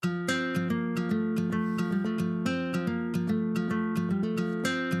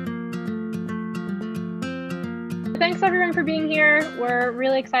thanks everyone for being here. We're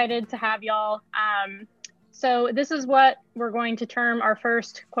really excited to have y'all. So this is what we're going to term our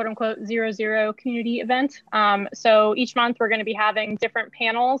first quote unquote 0-0 community event. So each month we're going to be having different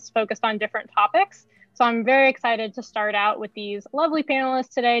panels focused on different topics. So I'm very excited to start out with these lovely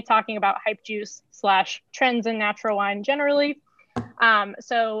panelists today talking about hype juice / trends in natural wine generally.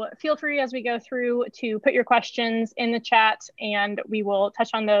 So feel free as we go through to put your questions in the chat and we will touch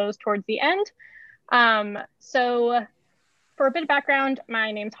on those towards the end. So for a bit of background,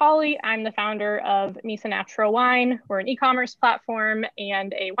 my name's Holly. I'm the founder of Misa Natural Wine. We're an e-commerce platform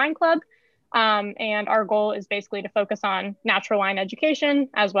and a wine club. And our goal is basically to focus on natural wine education,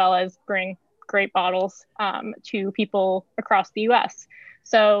 as well as bring great bottles to people across the US.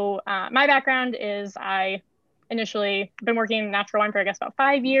 So my background is I initially been working in natural wine for, I guess, about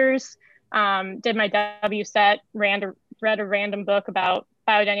 5 years. Did my WSET, read a random book about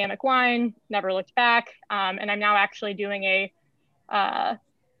biodynamic wine, never looked back. And I'm now actually doing a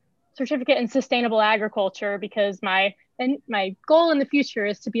certificate in sustainable agriculture because my goal in the future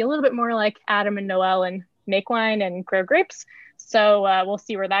is to be a little bit more like Adam and Noel and make wine and grow grapes. So we'll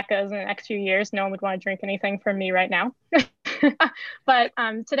see where that goes in the next few years. No one would want to drink anything from me right now. But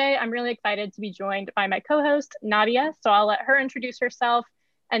today I'm really excited to be joined by my co-host, Nadia. So I'll let her introduce herself.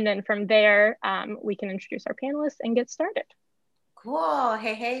 And then from there, we can introduce our panelists and get started. Cool.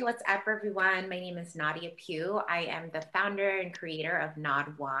 Hey, what's up, everyone? My name is Nadia Pugh. I am the founder and creator of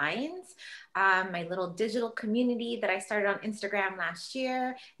Nod Wines, my little digital community that I started on Instagram last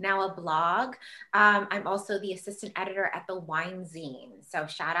year, now a blog. I'm also the assistant editor at the Wine Zine. So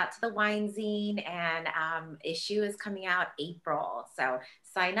shout out to the Wine Zine, and issue is coming out April. So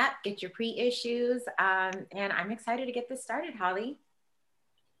sign up, get your pre-issues, and I'm excited to get this started, Holly.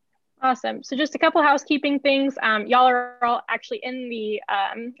 Awesome. So just a couple housekeeping things. Y'all are all actually in the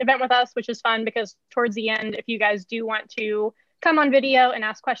event with us, which is fun because towards the end, if you guys do want to come on video and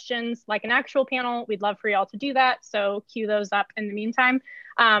ask questions like an actual panel, we'd love for y'all to do that. So cue those up in the meantime.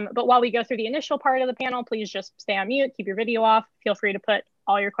 But while we go through the initial part of the panel, please just stay on mute, keep your video off. Feel free to put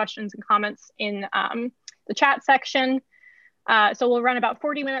all your questions and comments in the chat section. So we'll run about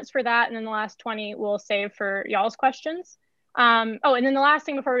 40 minutes for that. And then the last 20 we'll save for y'all's questions. And then the last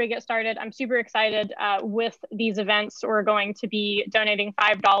thing before we get started, I'm super excited with these events. We're going to be donating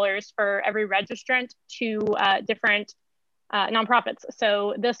 $5 for every registrant to different nonprofits.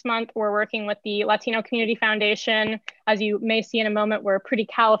 So this month we're working with the Latino Community Foundation. As you may see in a moment, we're pretty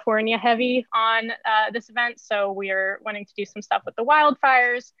California heavy on this event. So we are wanting to do some stuff with the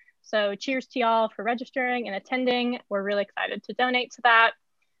wildfires. So cheers to y'all for registering and attending. We're really excited to donate to that.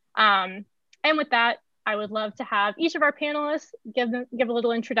 And with that, I would love to have each of our panelists give a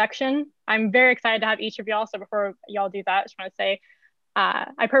little introduction. I'm very excited to have each of y'all. So before y'all do that, I just want to say,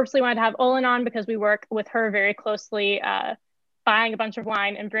 I purposely wanted to have Olin on because we work with her very closely, buying a bunch of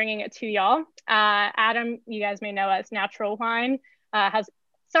wine and bringing it to y'all. Adam, you guys may know as Natural Wine, has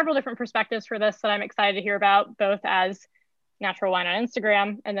several different perspectives for this that I'm excited to hear about, both as Natural Wine on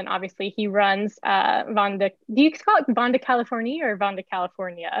Instagram, and then obviously he runs do you call it Vonda California or Vonda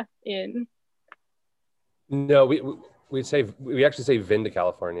California in? No, we actually say Vinda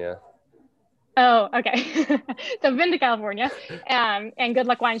California. Oh, okay. So Vinda California, and Good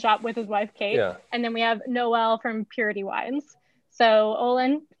Luck Wine Shop with his wife Kate. Yeah. And then we have Noel from Purity Wines. So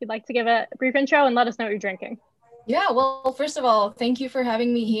Olin, if you'd like to give a brief intro and let us know what you're drinking. Yeah, well, first of all, thank you for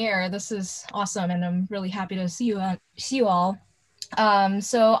having me here. This is awesome, and I'm really happy to see you all.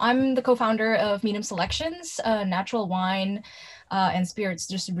 So I'm the co-founder of Meanum Selections, natural wine and spirits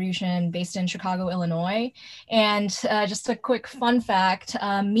distribution based in Chicago, Illinois. And just a quick fun fact,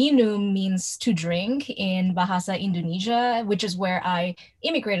 Minum means to drink in Bahasa Indonesia, which is where I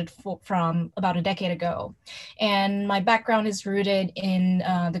immigrated from about a decade ago. And my background is rooted in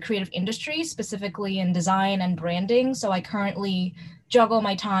the creative industry, specifically in design and branding. So I currently juggle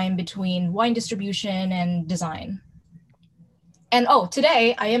my time between wine distribution and design. And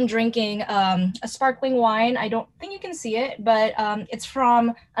today I am drinking a sparkling wine. I don't think you can see it, but it's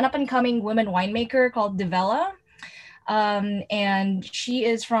from an up-and-coming woman winemaker called Divella. And she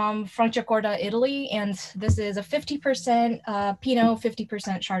is from Franciacorta, Italy. And this is a 50% Pinot, 50%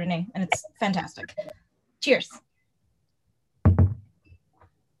 Chardonnay, and it's fantastic. Cheers.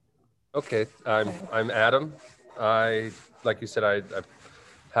 Okay, I'm Adam. Like you said, I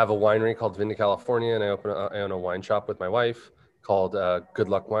have a winery called Vinda California, and I own a wine shop with my wife called Good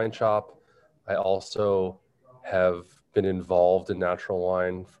Luck Wine Shop. I also have been involved in natural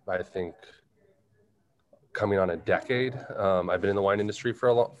wine, I think, coming on a decade. I've been in the wine industry for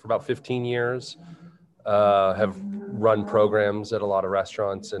about 15 years, have run programs at a lot of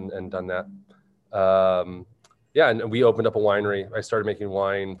restaurants and done that. yeah, and we opened up a winery. I started making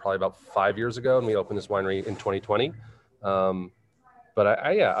wine probably about 5 years ago, and we opened this winery in 2020. But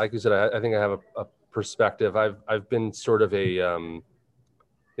I yeah, like you said, I think I have a perspective. I've been sort of a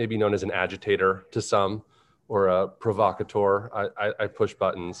maybe known as an agitator to some, or a provocateur. I push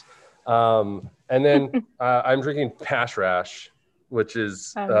buttons. And then I'm drinking Pash Rash, which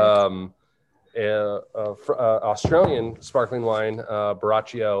is Australian sparkling wine,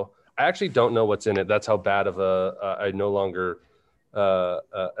 Baraccio. I actually don't know what's in it. That's how bad of I no longer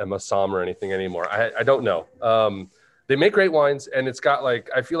am a som or anything anymore. I don't know. They make great wines, and it's got like,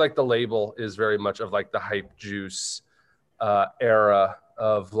 I feel like the label is very much of like the hype juice era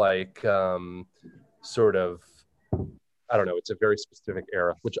of like sort of, I don't know. It's a very specific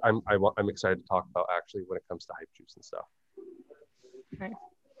era, which I'm excited to talk about actually when it comes to hype juice and stuff. Nice.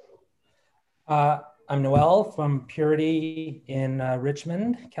 I'm Noel from Purity in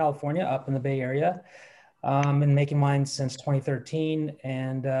Richmond, California, up in the Bay Area. Been making wine since 2013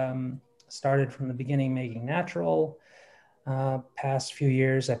 and started from the beginning making natural. Past few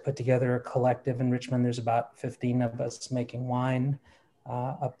years, I put together a collective in Richmond. There's about 15 of us making wine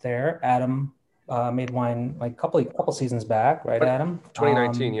up there. Adam made wine like a couple seasons back, right, Adam?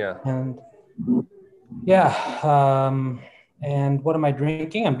 2019, yeah. And yeah. And what am I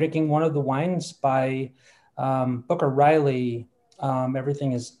drinking? I'm drinking one of the wines by Booker Riley.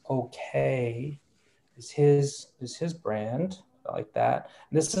 Everything is okay. Is his brand. I like that.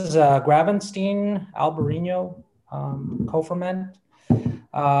 And this is Gravenstein Albarino co-ferment.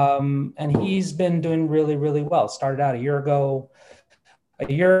 And he's been doing really, really well. Started out a year ago.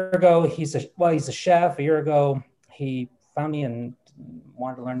 He's a chef. A year ago, he found me and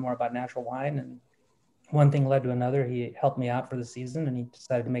wanted to learn more about natural wine. And one thing led to another. He helped me out for the season and he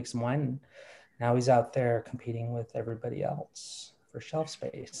decided to make some wine. And now he's out there competing with everybody else for shelf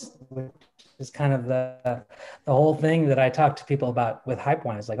space, which is kind of the whole thing that I talk to people about with hype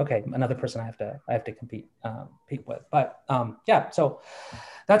wine. Is like, okay, another person I have to compete with. But yeah, so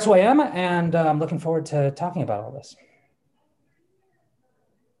that's who I am, and I'm looking forward to talking about all this.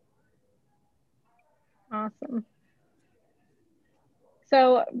 Awesome.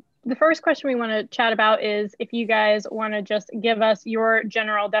 So the first question we want to chat about is if you guys want to just give us your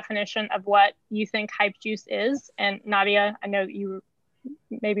general definition of what you think hype juice is. And Nadia, I know you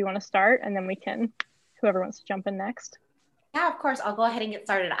maybe want to start, and then we can, whoever wants to jump in next. Yeah, of course. I'll go ahead and get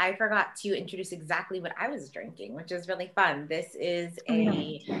started. I forgot to introduce exactly what I was drinking, which is really fun. This is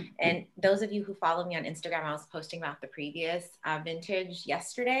and those of you who follow me on Instagram, I was posting about the previous vintage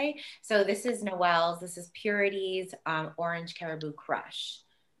yesterday. So this is Noel's. This is Purity's Orange Caribou Crush.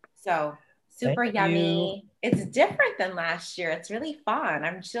 So super yummy. It's different than last year. It's really fun.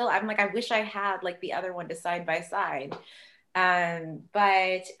 I'm like, I wish I had like the other one to side by side.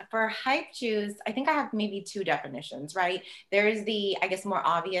 But for hype juice, I think I have maybe two definitions, right? There's the, I guess, more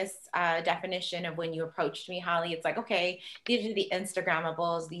obvious definition of when you approached me, Holly. It's like, okay, these are the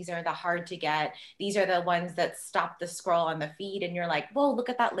Instagrammables. These are the hard to get. These are the ones that stop the scroll on the feed. And you're like, whoa, look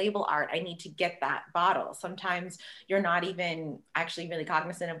at that label art. I need to get that bottle. Sometimes you're not even actually really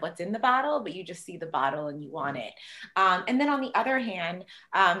cognizant of what's in the bottle, but you just see the bottle and you want it. And then on the other hand,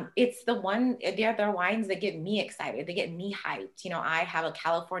 it's the other wines that get me excited. They get me hyped. You know, I have a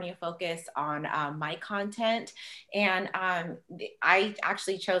California focus on my content, and I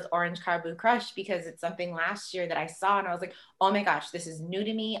actually chose Orange Caribou Crush because it's something last year that I saw and I was like, oh my gosh, this is new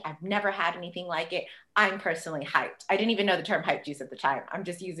to me. I've never had anything like it. I'm personally hyped. I didn't even know the term hype juice at the time. I'm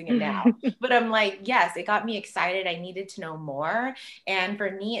just using it now. But I'm like, yes, it got me excited. I needed to know more. And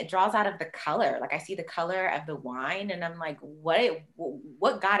for me, it draws out of the color. Like I see the color of the wine and I'm like,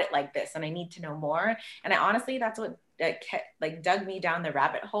 what got it like this? And I need to know more. And honestly, that's what like dug me down the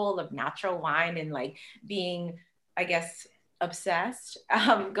rabbit hole of natural wine and like being, I guess, obsessed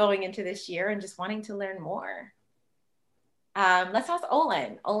going into this year and just wanting to learn more. Let's ask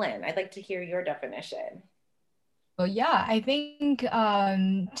Olin. Olin, I'd like to hear your definition. Well, yeah, I think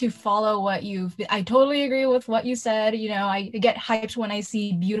to follow I totally agree with what you said. You know, I get hyped when I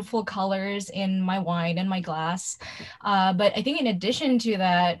see beautiful colors in my wine and my glass. But I think in addition to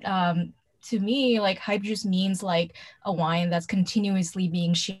that, to me, like hype juice means like a wine that's continuously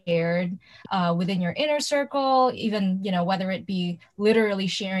being shared within your inner circle, even, you know, whether it be literally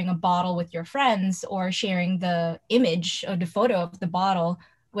sharing a bottle with your friends or sharing the image or the photo of the bottle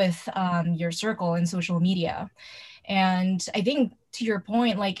with your circle in social media. And I think to your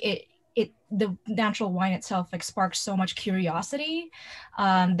point, like the natural wine itself like sparks so much curiosity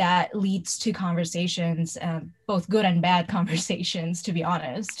that leads to conversations, both good and bad conversations, to be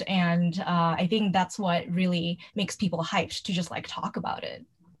honest. And I think that's what really makes people hyped to just like talk about it.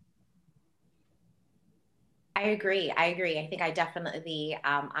 I agree. I agree. I think I definitely,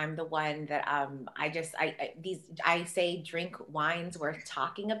 I'm the one that I say drink wines worth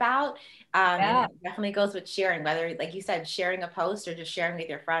talking about. And Yeah. it definitely goes with sharing, whether, like you said, sharing a post or just sharing with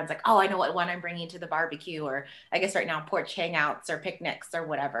your friends, like, oh, I know what one I'm bringing to the barbecue, or I guess right now, porch hangouts or picnics or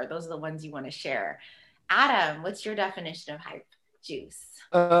whatever. Those are the ones you want to share. Adam, what's your definition of hype juice?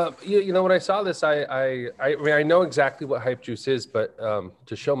 You know, when I saw this, I mean, I know exactly what hype juice is, but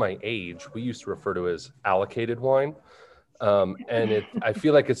to show my age, we used to refer to it as allocated wine. And I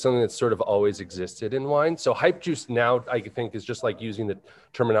feel like it's something that's sort of always existed in wine. So hype juice now, I think, is just like using the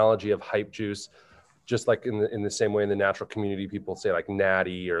terminology of hype juice, just like in the same way in the natural community, people say like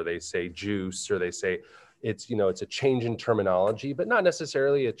natty, or they say juice, or they say it's, you know, it's a change in terminology, but not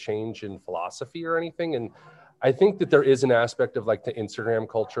necessarily a change in philosophy or anything. And I think that there is an aspect of like the Instagram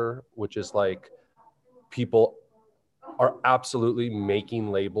culture, which is like people are absolutely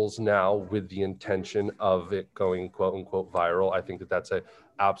making labels now with the intention of it going quote unquote viral. I think that that's a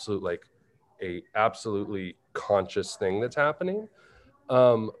absolutely conscious thing that's happening.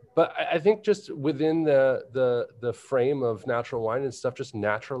 But I think just within the frame of natural wine and stuff, just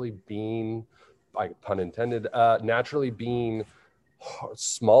naturally being, like pun intended, naturally being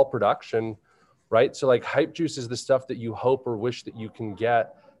small production, right? So like hype juice is the stuff that you hope or wish that you can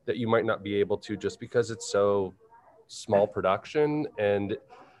get that you might not be able to, just because it's so small production. And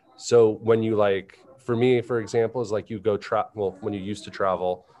so when you, like, for me, for example, is like you go well, when you used to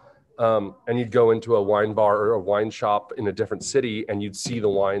travel, and you'd go into a wine bar or a wine shop in a different city, and you'd see the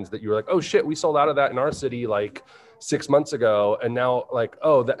wines that you were like, oh shit, we sold out of that in our city like 6 months ago. And now like,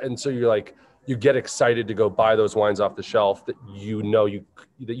 oh, and so you're like, you get excited to go buy those wines off the shelf that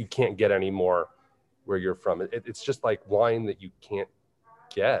that you can't get anymore where you're from. It's just like wine that you can't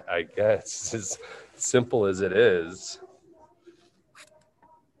get, I guess, as simple as it is.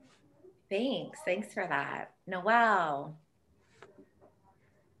 Thanks for that. Noel.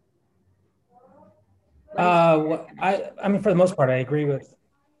 I mean, for the most part, I agree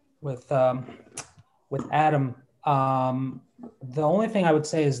with Adam. The only thing I would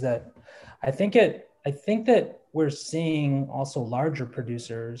say is that I think that we're seeing also larger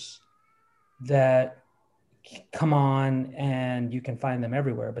producers that come on, and you can find them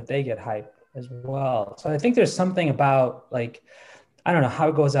everywhere, but they get hype as well. So I think there's something about, like, I don't know how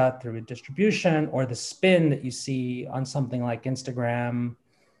it goes out through distribution or the spin that you see on something like Instagram,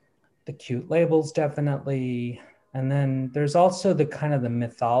 the cute labels, definitely. And then there's also the kind of the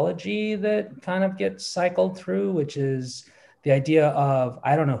mythology that kind of gets cycled through, which is the idea of,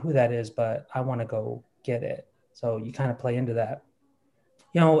 I don't know who that is, but I want to go get it. So you kind of play into that.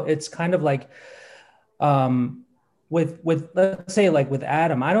 You know, it's kind of like, with let's say like with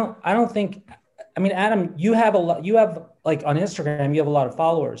Adam, I don't think, I mean, Adam, you have like on Instagram, you have a lot of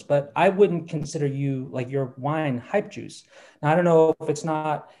followers, but I wouldn't consider you like your wine hype juice. Now, I don't know if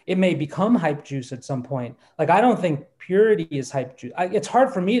it may become hype juice at some point. Like, I don't think purity is hype juice. It's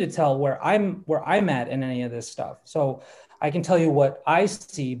hard for me to tell where I'm at in any of this stuff. So I can tell you what I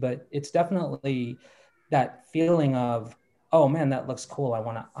see, but it's definitely that feeling of, oh man, that looks cool. I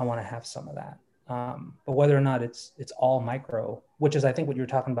want to have some of that. But whether or not it's all micro, which is I think what you're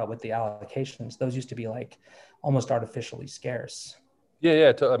talking about with the allocations, those used to be like almost artificially scarce.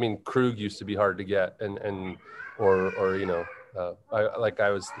 Yeah. I mean, Krug used to be hard to get, or you know,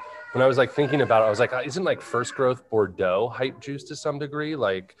 when I was like thinking about it, I was like, isn't like First Growth Bordeaux hype juice to some degree?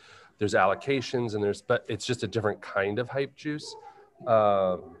 Like, there's allocations and but it's just a different kind of hype juice.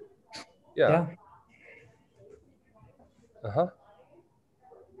 Yeah. Uh-huh.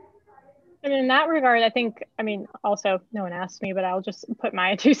 And in that regard, I think, I mean, also no one asked me, but I'll just put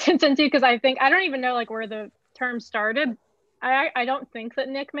my 2 cents into, because I don't even know like where the term started. I don't think that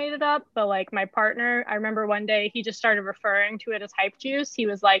Nick made it up, but like my partner, I remember one day he just started referring to it as hype juice. He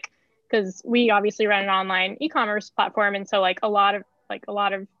was like, because we obviously run an online e-commerce platform, and so like a lot of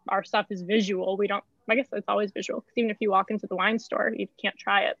our stuff is visual. We don't, I guess it's always visual, because even if you walk into the wine store, you can't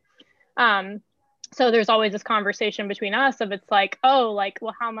try it. So there's always this conversation between us of, it's like, oh, like,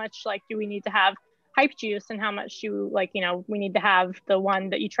 well, how much like do we need to have hype juice, and how much do, like, you know, we need to have the one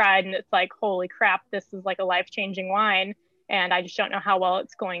that you tried and it's like, holy crap, this is like a life-changing wine, and I just don't know how well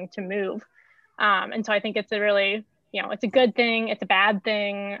it's going to move. And so I think it's a really, you know, it's a good thing, it's a bad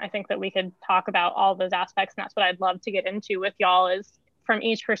thing. I think that we could talk about all those aspects, and that's what I'd love to get into with y'all, is from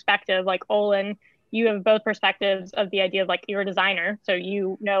each perspective. Like, Olin, you have both perspectives of the idea of like, you're a designer, so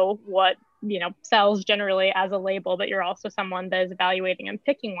you know what, you know, sells generally as a label, but you're also someone that is evaluating and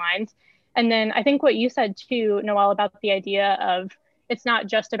picking wines. And then I think what you said too, Noel, about the idea of it's not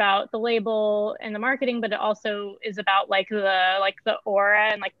just about the label and the marketing, but it also is about like the aura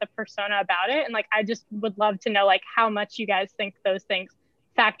and like the persona about it. And like, I just would love to know like how much you guys think those things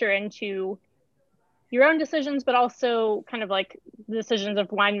factor into your own decisions, but also kind of like the decisions of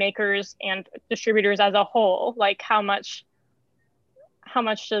winemakers and distributors as a whole. Like how much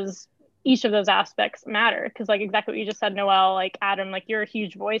does each of those aspects matter? Because like exactly what you just said, Noelle, like Adam, like you're a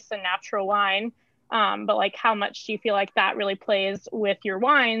huge voice in natural wine. But like how much do you feel like that really plays with your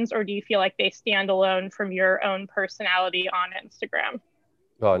wines, or do you feel like they stand alone from your own personality on Instagram?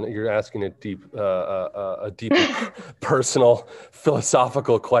 Oh, you're asking a deep personal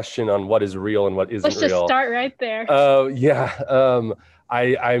philosophical question on what is real and what isn't real. Let's just start right there.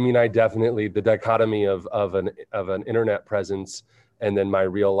 I mean, I definitely, the dichotomy of an internet presence and then my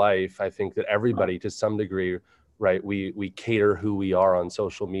real life. I think that everybody, to some degree, right, we cater who we are on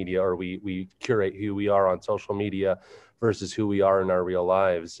social media, or we curate who we are on social media versus who we are in our real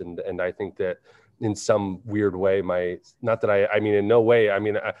lives. And I think that in some weird way, in no way,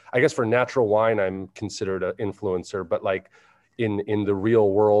 I guess for natural wine, I'm considered an influencer, but like in the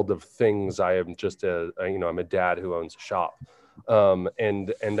real world of things, I am just I'm a dad who owns a shop.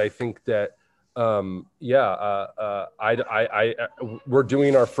 And I think that, we're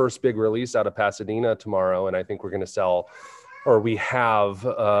doing our first big release out of Pasadena tomorrow. And I think we're going to sell, or we have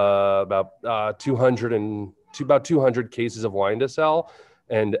about 200 cases of wine to sell.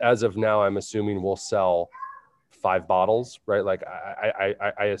 And as of now, I'm assuming we'll sell 5 bottles, right? Like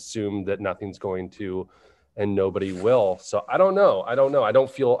I assume that nothing's going to, and nobody will. So I don't know. I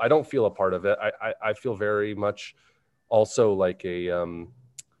don't feel a part of it. I feel very much also like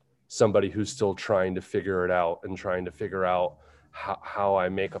somebody who's still trying to figure it out and trying to figure out how I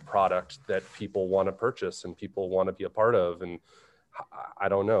make a product that people want to purchase and people want to be a part of. And I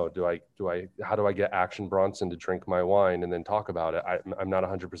don't know, how do I get Action Bronson to drink my wine and then talk about it? I'm not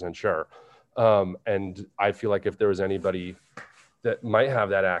 100% sure. And I feel like if there was anybody that might have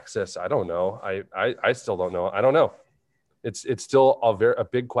that access, I don't know. I still don't know. I don't know. It's still a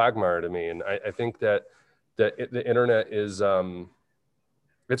big quagmire to me. And I think that the internet is,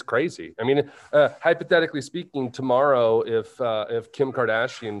 it's crazy. I mean, hypothetically speaking, tomorrow, if Kim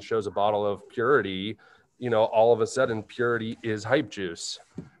Kardashian shows a bottle of Purity, all of a sudden Purity is hype juice.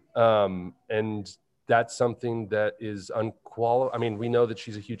 And that's something that is unqualified. I mean, we know that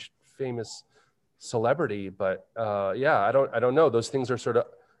she's a huge famous celebrity, but I don't know. Those things are sort of,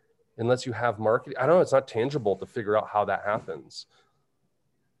 unless you have marketing, I don't know. It's not tangible to figure out how that happens.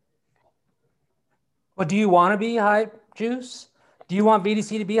 Well, do you want to be hype juice? Do you want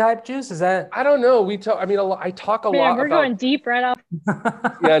BDC to be hype juice? Is that? I don't know. I talk a lot. We're going deep right off.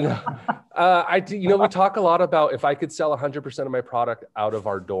 Yeah, no. We talk a lot about if I could sell 100% of my product out of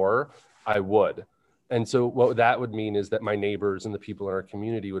our door, I would. And so what that would mean is that my neighbors and the people in our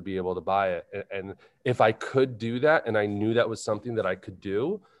community would be able to buy it. And if I could do that, and I knew that was something that I could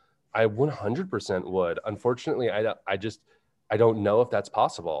do, I 100% would. Unfortunately, I don't know if that's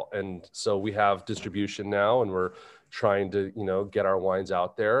possible. And so we have distribution now, and we're trying to, get our wines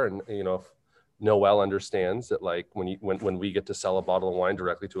out there. And, Noelle understands that like when we get to sell a bottle of wine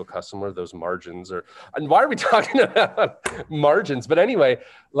directly to a customer, those margins are, and why are we talking about margins? But anyway,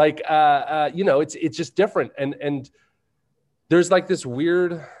 like, it's just different. And there's like this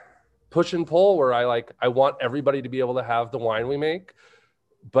weird push and pull where I want everybody to be able to have the wine we make,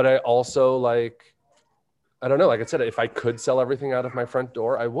 but I also I don't know, like I said, if I could sell everything out of my front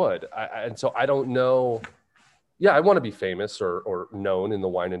door, I would. And so I don't know. Yeah, I want to be famous or known in the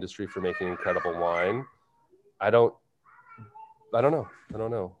wine industry for making incredible wine. I don't know.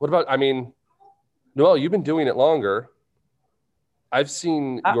 What about, Noelle, you've been doing it longer. I've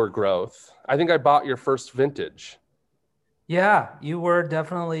seen your growth. I think I bought your first vintage. Yeah, you were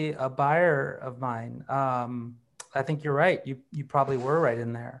definitely a buyer of mine. I think you're right. You probably were right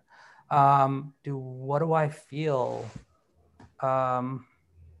in there. What do I feel? I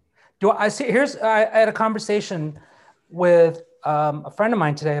had a conversation with a friend of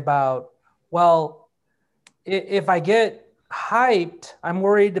mine today about, well, if I get hyped, I'm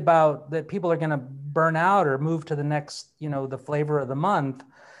worried about that people are going to burn out or move to the next, the flavor of the month.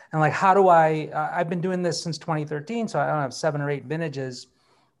 And like, how do I've been doing this since 2013, so I don't have 7 or 8 vintages.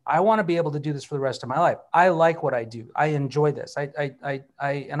 I want to be able to do this for the rest of my life. I like what I do. I enjoy this.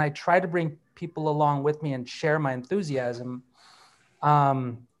 I try to bring people along with me and share my enthusiasm.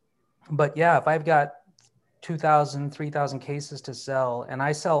 But yeah, if I've got 2,000, 3,000 cases to sell, and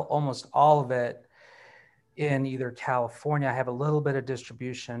I sell almost all of it in either California, I have a little bit of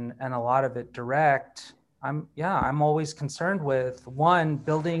distribution and a lot of it direct. I'm always concerned with, one,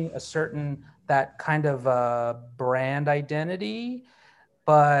 building that kind of brand identity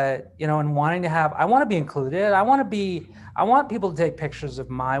but and wanting to I want to be included. I want people to take pictures of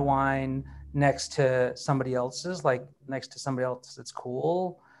my wine next to somebody else's, like next to somebody else that's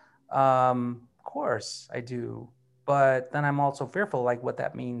cool. Of course I do, but then I'm also fearful, like what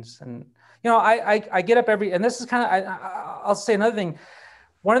that means. And I get up and this is kind of, I'll say another thing.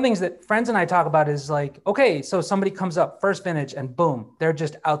 One of the things that friends and I talk about is like, okay, so somebody comes up first vintage and boom, they're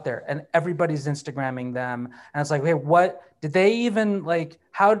just out there and everybody's Instagramming them. And it's like, hey, what did they even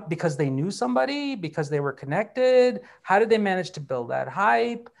how, because they knew somebody, because they were connected? How did they manage to build that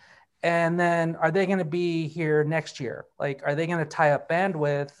hype? And then are they going to be here next year? Like, are they going to tie up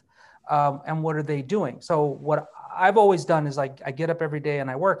bandwidth? And what are they doing? So what I've always done is I get up every day and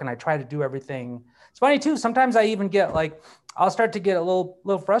I work and I try to do everything. It's funny too. Sometimes I even get I'll start to get a little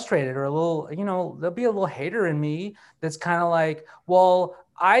frustrated or a little, there'll be a little hater in me that's kind of like, well,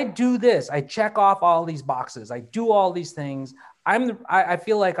 I do this. I check off all these boxes. I do all these things. I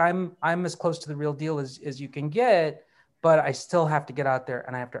feel like I'm as close to the real deal as you can get, but I still have to get out there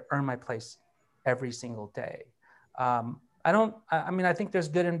and I have to earn my place every single day. I think there's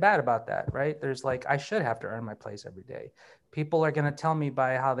good and bad about that, right? There's I should have to earn my place every day. People are going to tell me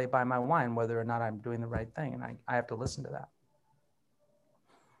by how they buy my wine, whether or not I'm doing the right thing. And I have to listen to that.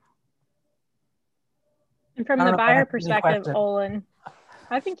 And from the buyer perspective, Olin,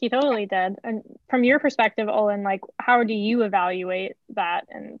 I think you totally did. And from your perspective, Olin, how do you evaluate that?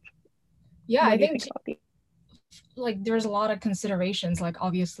 And yeah, I think there's a lot of considerations.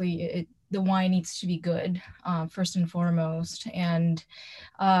 Obviously the wine needs to be good, first and foremost. And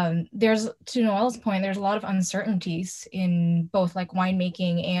there's, to Noelle's point, there's a lot of uncertainties in both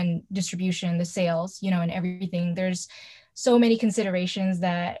winemaking and distribution, the sales, and everything. There's so many considerations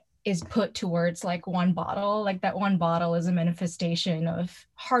that is put towards one bottle. That one bottle is a manifestation of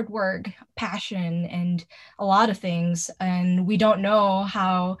hard work, passion, and a lot of things. And we don't know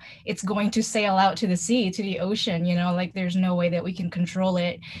how it's going to sail out to the sea, to the ocean, there's no way that we can control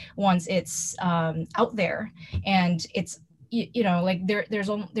it once it's out there. And it's, there's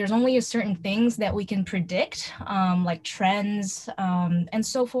only a certain things that we can predict, like trends and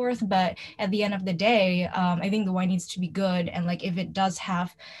so forth. But at the end of the day, I think the wine needs to be good. And if it does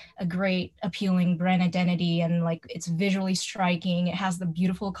have a great appealing brand identity and it's visually striking, it has the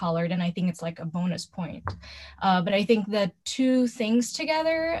beautiful color, then I think it's a bonus point. But I think the two things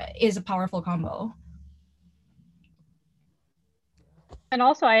together is a powerful combo. And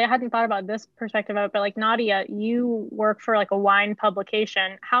also, I hadn't thought about this perspective of it, but Nadia, you work for a wine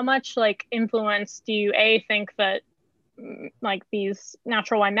publication. How much influence do you think that these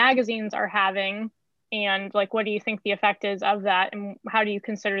natural wine magazines are having? And what do you think the effect is of that? And how do you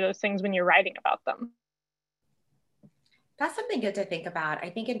consider those things when you're writing about them? That's something good to think about. I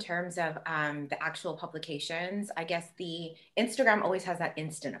think in terms of the actual publications, I guess the Instagram always has that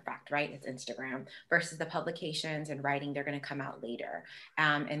instant effect, right? It's Instagram versus the publications and writing, they're going to come out later.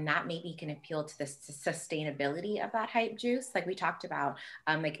 And that maybe can appeal to the sustainability of that hype juice. Like we talked about,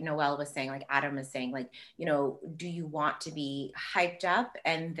 Noelle was saying, Adam was saying, do you want to be hyped up?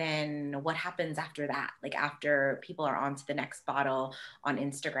 And then what happens after that? After people are on to the next bottle on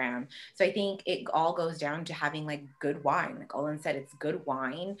Instagram. So I think it all goes down to having good wine. Like Olin said, it's good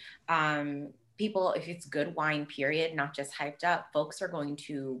wine. People, if it's good wine, period, not just hyped up, folks are going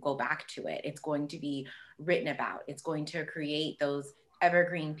to go back to it. It's going to be written about. It's going to create those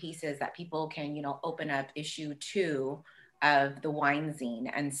evergreen pieces that people can, open up issue 2 of the wine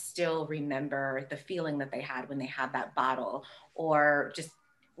zine and still remember the feeling that they had when they had that bottle, or just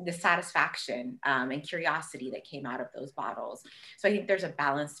the satisfaction and curiosity that came out of those bottles. So I think there's a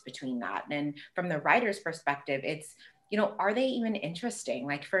balance between that. And from the writer's perspective, it's, are they even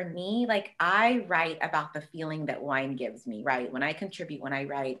interesting? For me, I write about the feeling that wine gives me, right? When I contribute, when I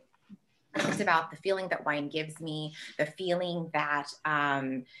write, it's about the feeling that wine gives me, the feeling that,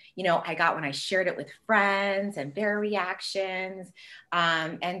 I got when I shared it with friends and their reactions,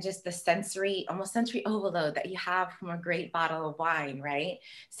 and just the almost sensory overload that you have from a great bottle of wine, right?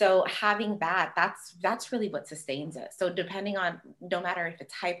 So having that's really what sustains it. So depending on, no matter if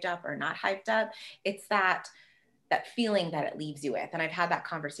it's hyped up or not hyped up, it's that feeling that it leaves you with. And I've had that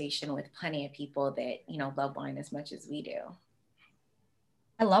conversation with plenty of people that, love wine as much as we do.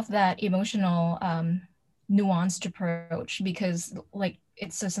 I love that emotional, nuanced approach, because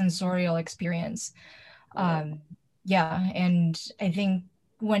it's a sensorial experience. Yeah. And I think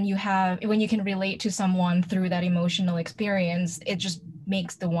when you can relate to someone through that emotional experience, it just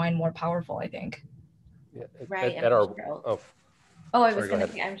makes the wine more powerful, I think. Yeah. Right. Oh, I was Sorry, go going to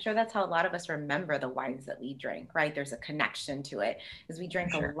ahead. say, I'm sure that's how a lot of us remember the wines that we drink, right? There's a connection to it because we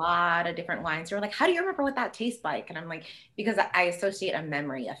drink a lot of different wines. You're like, how do you remember what that tastes like? And I'm like, because I associate a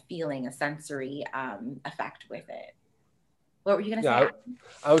memory, a feeling, a sensory effect with it. What were you going to say? Yeah,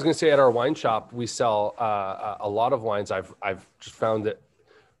 I was going to say at our wine shop, we sell a lot of wines. I've just found that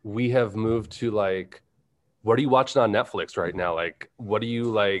we have moved to like, what are you watching on Netflix right now? Like, what do you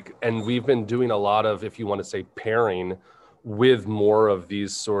like? And we've been doing a lot of, if you want to say, pairing with more of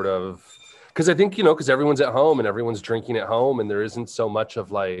these sort of, because I think, because everyone's at home and everyone's drinking at home, and there isn't so much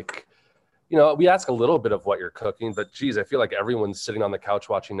of like, we ask a little bit of what you're cooking, but geez, I feel like everyone's sitting on the couch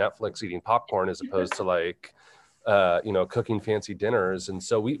watching Netflix, eating popcorn, as opposed to like, cooking fancy dinners. And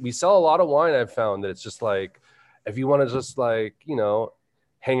so we sell a lot of wine. I've found that it's just like, if you want to just like,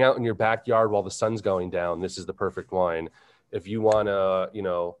 hang out in your backyard while the sun's going down, this is the perfect wine. If you want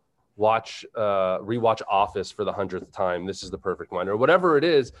to, rewatch Office for the 100th time, this is the perfect wine, or whatever it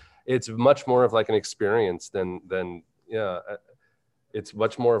is. It's much more of like an experience than it's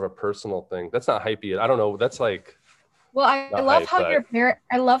much more of a personal thing. That's not hypey. I don't know. That's like, well, I love how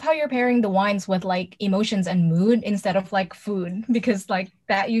I love how you're pairing the wines with like emotions and mood instead of like food, because like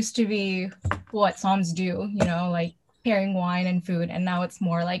that used to be what Psalms do, like pairing wine and food, and now it's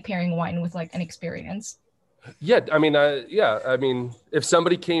more like pairing wine with like an experience. Yeah, I mean, if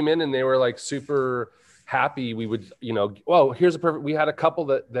somebody came in and they were like super happy, we would, well, here's a perfect. We had a couple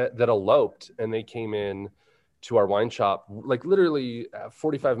that eloped, and they came in to our wine shop like literally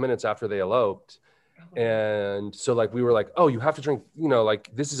 45 minutes after they eloped. And so like we were like, oh, you have to drink,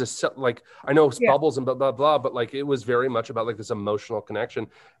 like this is like, I know bubbles and blah blah blah, but like it was very much about like this emotional connection.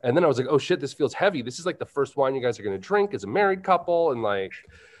 And then I was like, oh shit, this feels heavy. This is like the first wine you guys are going to drink as a married couple, and like,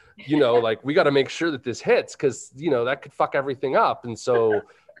 like we got to make sure that this hits, because that could fuck everything up. And so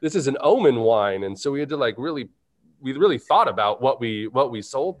this is an omen wine, and so we had to like we really thought about what we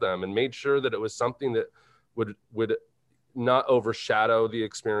sold them and made sure that it was something that would not overshadow the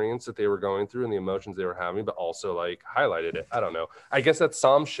experience that they were going through and the emotions they were having, but also like highlighted it. I don't know. I guess that's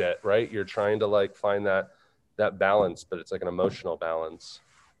Psalm shit, right? You're trying to like find that balance, but it's like an emotional balance.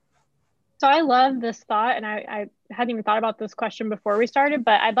 So I love this thought, and I hadn't even thought about this question before we started,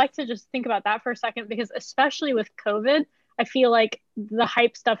 but I'd like to just think about that for a second, because especially with COVID, I feel like the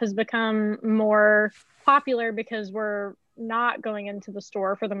hype stuff has become more popular because we're not going into the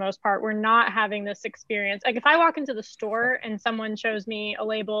store for the most part. We're not having this experience. Like if I walk into the store and someone shows me a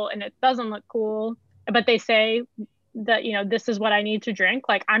label and it doesn't look cool, but they say that, this is what I need to drink,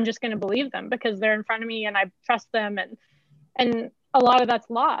 like I'm just going to believe them because they're in front of me and I trust them. And a lot of that's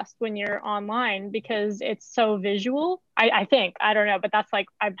lost when you're online because it's so visual. I think, I don't know, but that's like,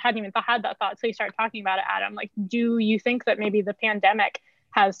 I hadn't even had that thought. So you start talking about it, Adam. Like, do you think that maybe the pandemic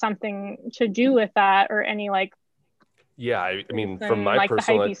has something to do with that, or any like, yeah, I mean, from my like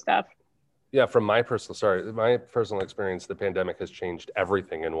personal, the hypey stuff. Yeah, from my personal experience, the pandemic has changed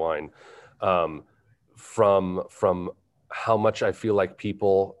everything in wine. From how much I feel like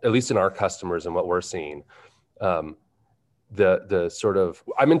people, at least in our customers and what we're seeing, the sort of,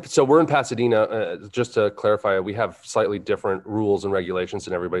 so we're in Pasadena. Just to clarify, we have slightly different rules and regulations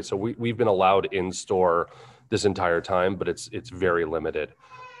than everybody. So we've been allowed in store this entire time, but it's very limited.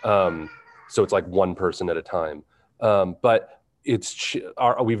 So it's like one person at a time. But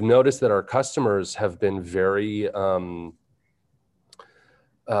we've noticed that our customers have been very,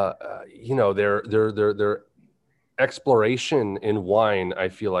 their exploration in wine, I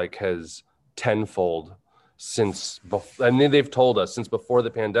feel like, has tenfold since they've told us since before the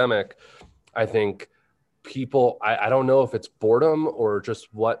pandemic. I think people, I don't know if it's boredom or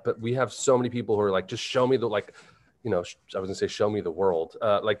just what, but we have so many people who are like, just show me the, like, I was gonna say, show me the world.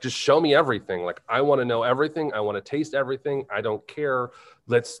 Like, just show me everything. Like, I want to know everything. I want to taste everything. I don't care.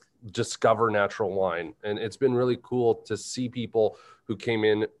 Let's discover natural wine. And it's been really cool to see people who came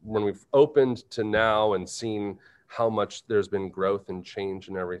in when we've opened to now and seen how much there's been growth and change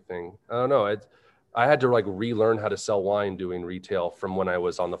and everything. I don't know. I had to like relearn how to sell wine doing retail from when I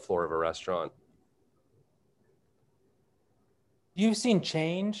was on the floor of a restaurant. You've seen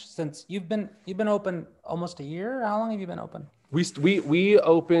change since you've been open almost a year. How long have you been open? We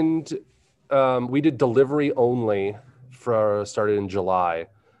opened, we did delivery only started in July,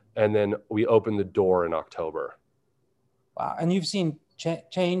 and then we opened the door in October. Wow. And you've seen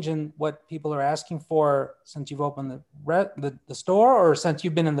change in what people are asking for since you've opened the store, or since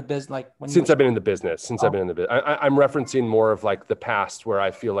you've been in the business? Like since I've been in the business, I've been in the business. I'm referencing more of like the past, where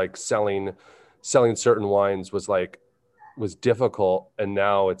I feel like selling certain wines was difficult, and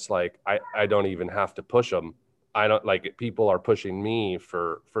now it's like I don't even have to push them. I don't, like, people are pushing me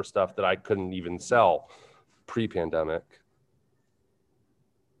for stuff that I couldn't even sell pre-pandemic.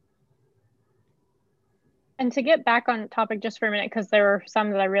 And to get back on topic just for a minute, because there were some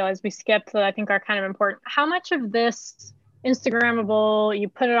that I realized we skipped that I think are kind of important. How much of this Instagrammable, you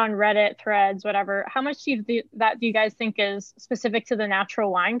put it on Reddit, Threads, whatever, how much do you guys think is specific to the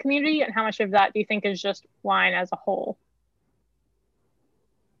natural wine community? And how much of that do you think is just wine as a whole?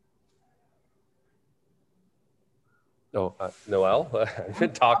 Oh, Noel, I've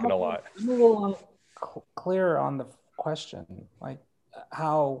been talking a lot. I'm a little unclear on the question, like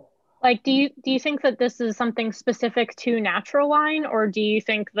how. Like, do you think that this is something specific to natural wine, or do you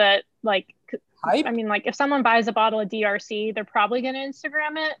think that like, Hype? I mean, like if someone buys a bottle of DRC, they're probably going to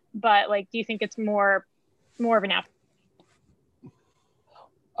Instagram it, but like, do you think it's more of an app?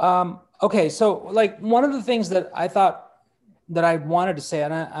 Okay, so like one of the things that I thought that I wanted to say,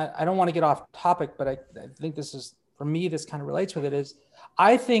 and I don't want to get off topic, but I think this is, for me, this kind of relates with it, is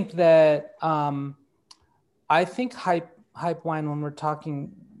I think that I think hype wine, when we're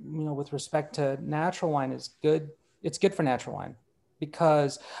talking, with respect to natural wine, is good. It's good for natural wine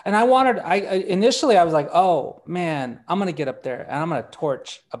because, and initially I was like, oh man, I'm going to get up there and I'm going to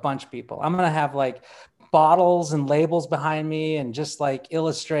torch a bunch of people. I'm going to have like bottles and labels behind me and just like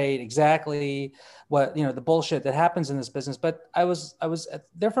illustrate exactly what, the bullshit that happens in this business. But I was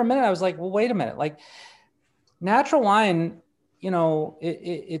there for a minute. I was like, well, wait a minute. Like natural wine,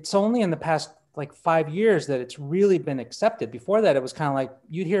 it's only in the past like 5 years that it's really been accepted. Before that, it was kind of like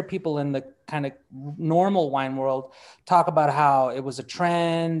you'd hear people in the kind of normal wine world talk about how it was a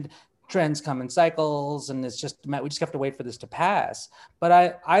trend. Trends come in cycles, and we just have to wait for this to pass.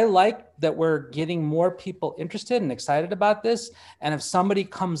 But I like that we're getting more people interested and excited about this. And if somebody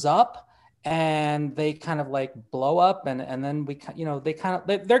comes up and they kind of like blow up, and then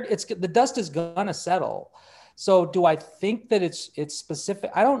the dust is gonna settle. So do I think that it's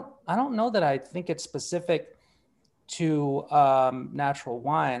specific? I don't know that I think it's specific to natural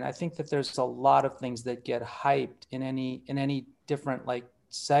wine. I think that there's a lot of things that get hyped in any different like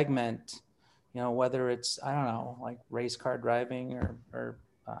segment, whether it's, I don't know, like race car driving or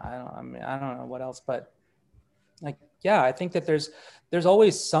I don't know what else, but like, yeah, I think that there's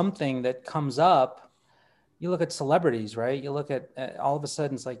always something that comes up. You look at celebrities, right? You look at all of a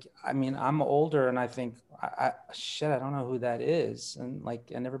sudden it's like, I mean, I'm older and I think, I don't know who that is. And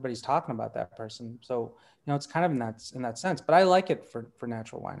everybody's talking about that person. So, it's kind of in that sense, but I like it for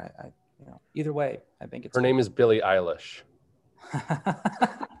natural wine. I either way, I think it's. Her name is Billie Eilish.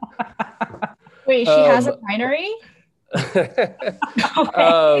 Wait, she has a winery?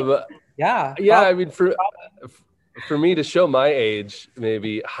 Yeah. I mean, for me to show my age,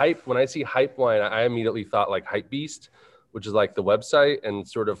 maybe hype. When I see hype wine, I immediately thought like Hypebeast, which is like the website, and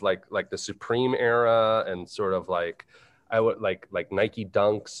sort of like the Supreme era, and sort of like I would like Nike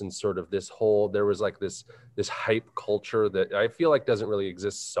Dunks, and sort of there was like this hype culture that I feel like doesn't really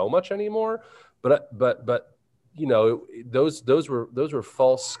exist so much anymore. But those were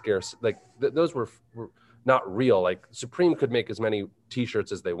false scarce. Like those were not real. Like Supreme could make as many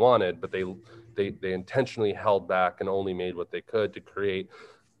T-shirts as they wanted, but they intentionally held back and only made what they could to create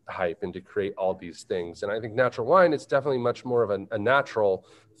hype and to create all these things. And I think natural wine, it's definitely much more of a natural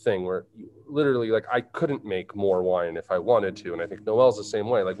thing where literally, like, I couldn't make more wine if I wanted to. And I think Noel's the same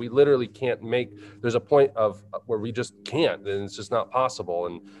way. Like, we literally can't there's a point of where we just can't, and it's just not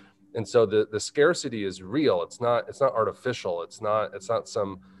possible. And so the scarcity is real. It's not artificial. It's not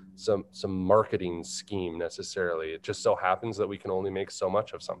some marketing scheme necessarily. It just so happens that we can only make so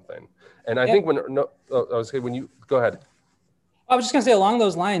much of something. And I think when you go ahead. I was just gonna say, along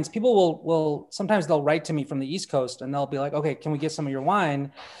those lines, people will sometimes they'll write to me from the East Coast and they'll be like, okay, can we get some of your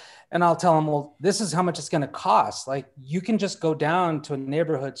wine? And I'll tell them, well, this is how much it's gonna cost. Like, you can just go down to a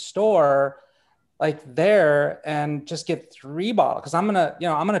neighborhood store like there and just get 3 bottles, because I'm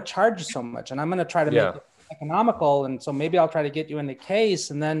gonna charge you so much, and I'm gonna try to make it economical. And so maybe I'll try to get you in the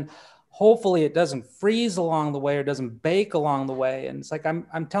case, and then hopefully it doesn't freeze along the way or doesn't bake along the way. And it's like,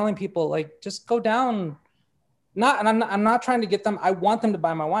 I'm telling people, like, just go down. I'm not trying to get them. I want them to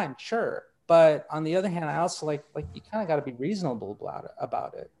buy my wine, sure. But on the other hand, I also like you kind of got to be reasonable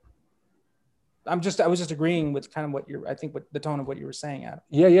about it. I was just agreeing with kind of what the tone of what you were saying, Adam.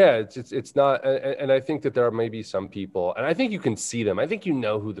 Yeah. It's not, and I think that there may be some people, and I think you can see them. I think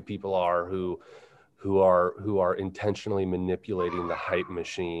who the people are who are intentionally manipulating the hype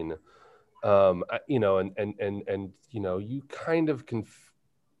machine. You kind of can.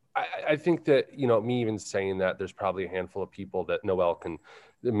 I think that, me even saying that, there's probably a handful of people that Noel can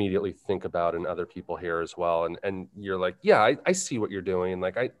immediately think about, and other people here as well. And you're like, yeah, I see what you're doing.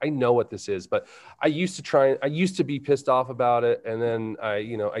 Like, I know what this is, but I used to be pissed off about it. And then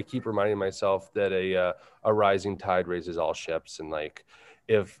I keep reminding myself that a rising tide raises all ships. And like,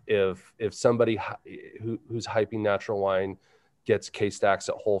 if somebody who's hyping natural wine gets K-Stacks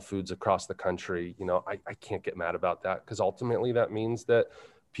at Whole Foods across the country, you know, I can't get mad about that, because ultimately that means that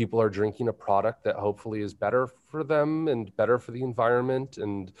people are drinking a product that hopefully is better for them and better for the environment,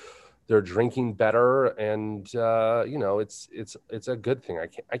 and they're drinking better, and you know, it's a good thing.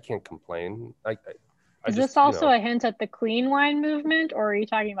 I can't complain. Is this also a hint at the clean wine movement, or are you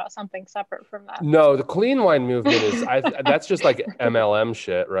talking about something separate from that? No, the clean wine movement is that's just like MLM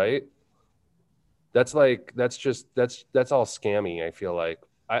shit, right? That's all scammy, I feel like.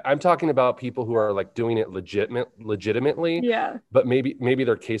 I'm talking about people who are like doing it legitimately. Yeah. But maybe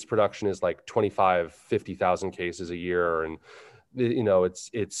their case production is like 50,000 cases a year, and you know, it's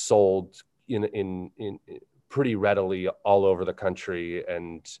sold in pretty readily all over the country.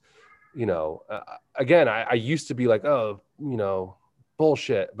 And you know, again, I used to be like, oh, you know,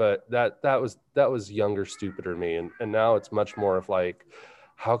 bullshit, but that was younger, stupider me, and now it's much more of like,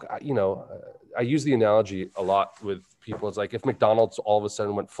 how, you know, I use the analogy a lot with people. It's like, if McDonald's all of a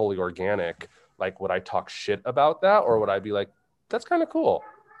sudden went fully organic, like, would I talk shit about that, or would I be like, that's kind of cool?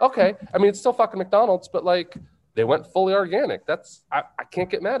 Okay, I mean, it's still fucking McDonald's, but like, they went fully organic. I can't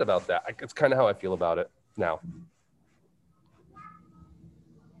get mad about that. It's kind of how I feel about it now.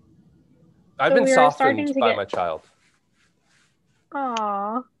 I've been softened by my child.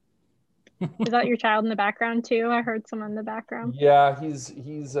 Aww. Is that your child in the background too? I heard someone in the background. Yeah, he's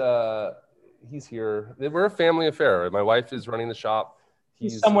here. We're a family affair. My wife is running the shop.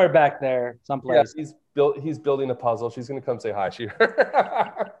 He's somewhere back there, someplace. Yeah, he's building a puzzle. She's gonna come say hi.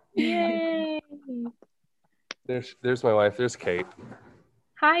 Yay! There's my wife. There's Kate.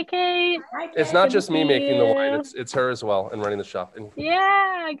 Hi, Kate. Hi, Kate. It's not just me making the wine. It's her as well, and running the shop.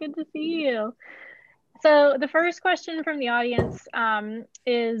 Yeah, good to see you. So the first question from the audience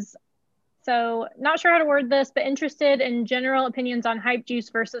is, so not sure how to word this, but interested in general opinions on hype juice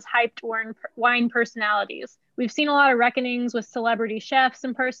versus hyped wine personalities. We've seen a lot of reckonings with celebrity chefs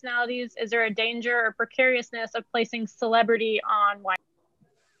and personalities. Is there a danger or precariousness of placing celebrity on wine?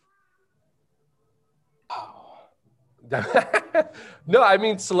 No, I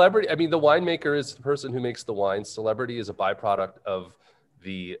mean, celebrity. I mean, the winemaker is the person who makes the wine. Celebrity is a byproduct of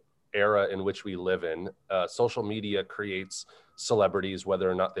the era in which we live in. Social media creates celebrities, whether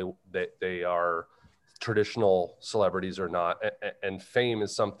or not they are traditional celebrities or not. And fame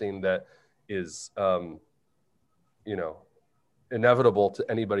is something that is, you know, inevitable to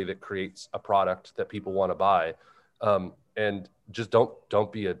anybody that creates a product that people want to buy. And just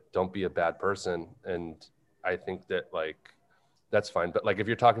don't be a bad person. And I think that, like, that's fine. But like, if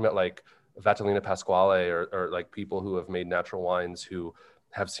you're talking about like Valtellina Pasquale or like people who have made natural wines who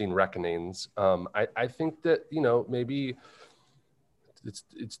have seen reckonings, I think that, you know, maybe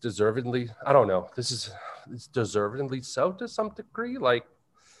it's deservedly, I don't know, it's deservedly so to some degree. Like,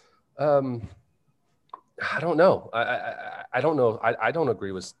 I don't know. I don't know. I don't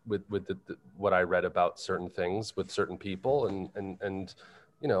agree with what I read about certain things with certain people, and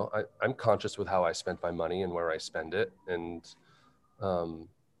you know, I'm conscious with how I spent my money and where I spend it, and I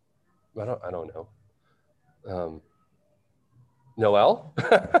don't know. Noel?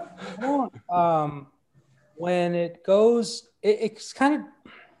 When it goes, it's kind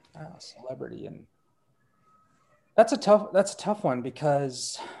of celebrity, and that's a tough one,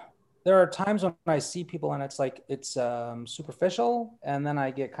 because there are times when I see people and it's like, it's superficial, and then I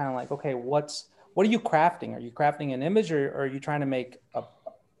get kind of like, okay, what are you crafting? Are you crafting an image, or are you trying to make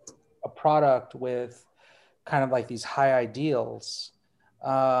a product with kind of like these high ideals?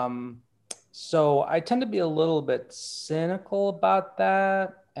 So I tend to be a little bit cynical about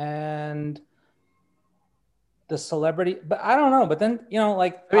that, and the celebrity, but I don't know. But then, you know,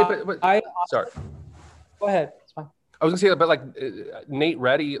 like, sorry. Go ahead. It's fine. I was gonna say that, but like Nate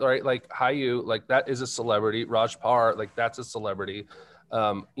Reddy, right? Like Hayu, like that is a celebrity. Raj Parr, like that's a celebrity.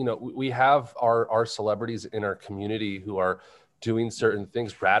 You know, we have our celebrities in our community who are doing certain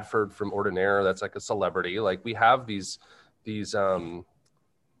things. Bradford from Ordinaire, that's like a celebrity. Like, we have these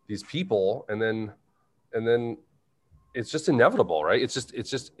people, and then it's just inevitable, right? It's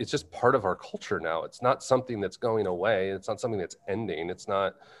just part of our culture now. It's not something that's going away. It's not something that's ending. It's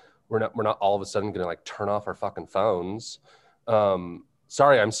not. We're not all of a sudden going to like turn off our fucking phones.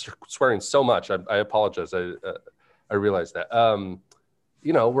 Sorry, I'm swearing so much. I apologize. I realize that.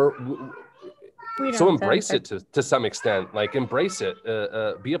 You know, so embrace it to some extent. Like, embrace it.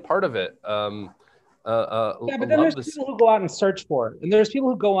 Be a part of it. Yeah, but then there's people who go out and search for it, and there's people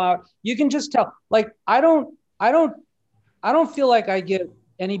who go out. You can just tell. Like, I don't feel like I get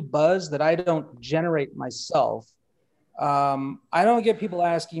any buzz that I don't generate myself. I don't get people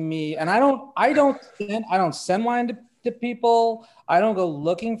asking me, and I don't send wine to people. I don't go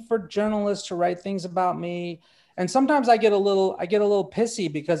looking for journalists to write things about me. And sometimes I get a little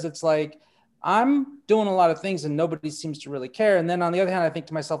pissy because it's like, I'm doing a lot of things and nobody seems to really care. And then on the other hand, I think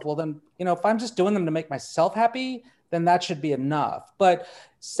to myself, well, then, if I'm just doing them to make myself happy, then that should be enough. But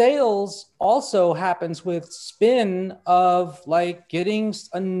sales also happens with spin of like getting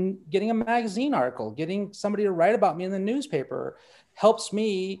a magazine article, getting somebody to write about me in the newspaper helps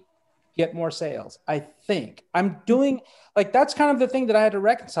me get more sales. I think I'm doing like, that's kind of the thing that I had to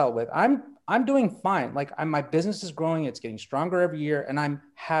reconcile with. I'm doing fine. Like my business is growing. It's getting stronger every year. And I'm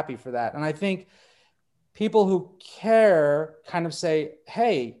happy for that. And I think people who care kind of say,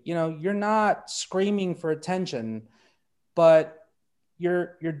 hey, you're not screaming for attention, but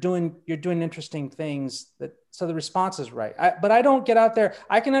you're doing interesting things so the response is right. But I don't get out there.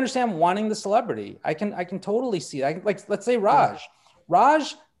 I can understand wanting the celebrity. I can totally see that. Like, let's say Raj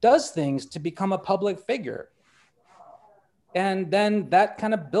does things to become a public figure. And then that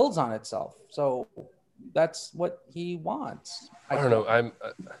kind of builds on itself. So that's what he wants. I don't know.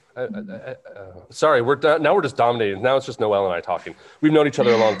 Sorry. We're just dominating. Now it's just Noelle and I talking. We've known each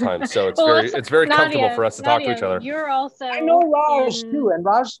other a long time, so it's very Nadia, comfortable for us to talk to each other. You're also. I know Raj too, and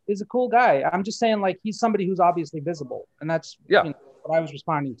Raj is a cool guy. I'm just saying, like, he's somebody who's obviously visible, and that's what I was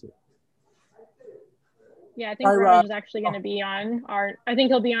responding to. Yeah, I think Raj is actually going to be on I think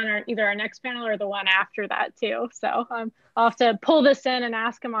he'll be on either our next panel or the one after that too. So I'll have to pull this in and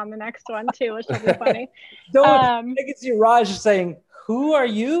ask him on the next one too, which will be funny. I can see Raj saying, "Who are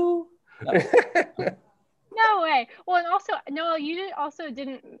you?" No way. Well, and also, Noelle, you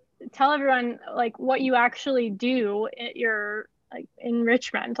didn't tell everyone like what you actually do at your in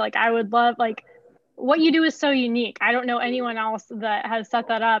Richmond. Like, I would love what you do is so unique. I don't know anyone else that has set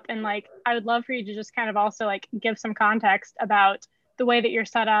that up. And like, I would love for you to just kind of also like give some context about the way that you're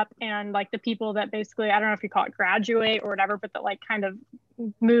set up and like the people that basically, I don't know if you call it graduate or whatever, but that like kind of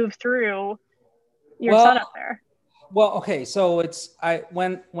move through your setup there. Well, okay. So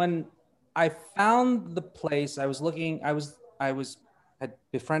when I found the place, I had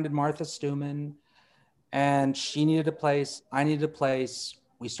befriended Martha Stewman and she needed a place. I needed a place.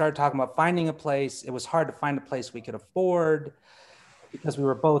 We started talking about finding a place. It was hard to find a place we could afford because we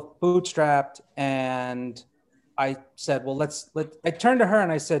were both bootstrapped. And I said, well, I turned to her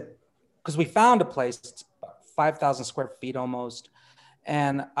and I said, because we found a place, it's about 5,000 square feet almost.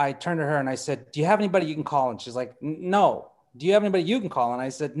 And I turned to her and I said, do you have anybody you can call? And she's like, no. Do you have anybody you can call? And I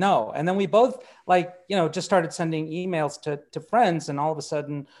said, no. And then we both just started sending emails to friends. And all of a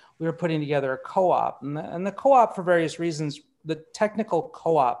sudden we were putting together a co-op, and the co-op for various reasons, the technical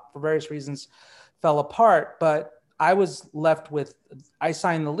co-op for various reasons fell apart, but I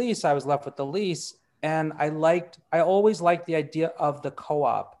signed the lease. I was left with the lease, and I always liked the idea of the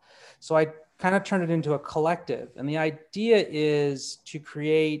co-op. So I kind of turned it into a collective. And the idea is to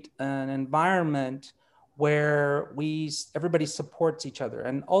create an environment where everybody supports each other.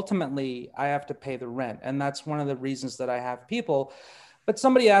 And ultimately I have to pay the rent. And that's one of the reasons that I have people. But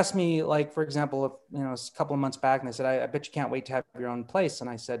somebody asked me, like, for example, a couple of months back, and they said, I bet you can't wait to have your own place. And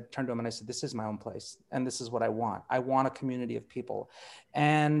I turned to them and I said, this is my own place. And this is what I want. I want a community of people.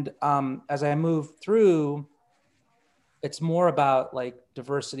 And as I move through, it's more about like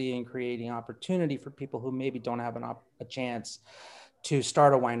diversity and creating opportunity for people who maybe don't have a chance to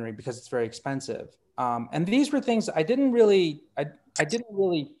start a winery because it's very expensive. And these were things I didn't really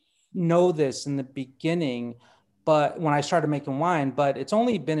know this in the beginning, but when I started making wine, but it's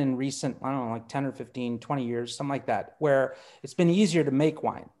only been in recent, I don't know, like 10 or 15, 20 years, something like that, where it's been easier to make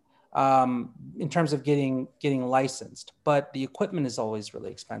wine in terms of getting licensed, but the equipment is always really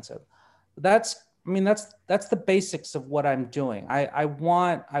expensive. That's the basics of what I'm doing. I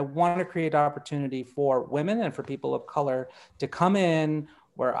want to create opportunity for women and for people of color to come in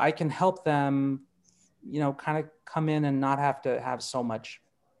where I can help them, kind of come in and not have to have so much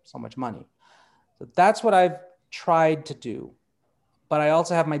money. So that's what I've tried to do. But I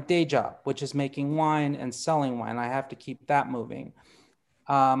also have my day job, which is making wine and selling wine. I have to keep that moving.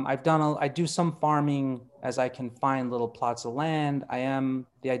 I do some farming as I can find little plots of land.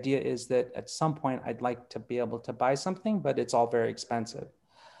 The idea is that at some point I'd like to be able to buy something, but it's all very expensive.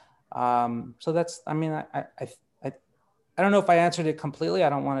 So that's, I don't know if I answered it completely. I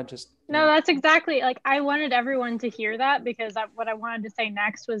don't want to just. No, that's exactly, like, I wanted everyone to hear that because what I wanted to say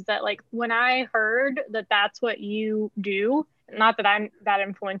next was that, like, when I heard that that's what you do, not that I'm that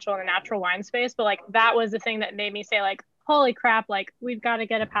influential in the natural wine space, but like that was the thing that made me say, like, holy crap, like, we've got to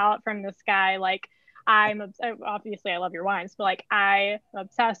get a palate from this guy. Like, obviously I love your wines, but like, I'm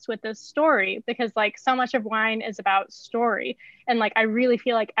obsessed with this story because like so much of wine is about story. And like, I really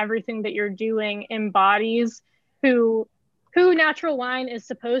feel like everything that you're doing embodies who natural wine is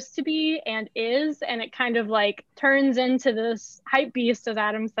supposed to be and is, and it kind of like turns into this hype beast, as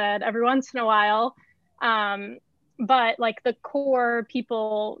Adam said, every once in a while. But like the core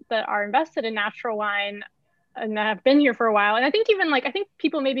people that are invested in natural wine and that have been here for a while, and I think even like, I think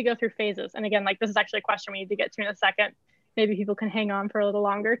people maybe go through phases. And again, like this is actually a question we need to get to in a second. Maybe people can hang on for a little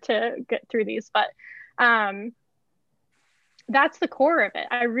longer to get through these, but that's the core of it.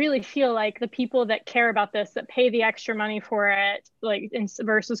 I really feel like the people that care about this, that pay the extra money for it, like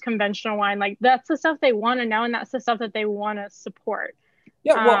versus conventional wine, like that's the stuff they want to know, and that's the stuff that they want to support.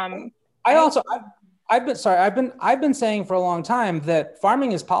 Yeah, well, I've been saying for a long time that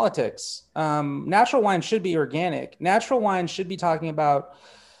farming is politics. Natural wine should be organic. Natural wine should be talking about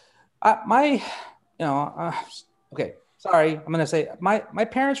okay. Sorry, I'm going to say my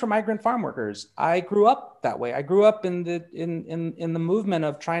parents were migrant farm workers. I grew up that way. I grew up in the movement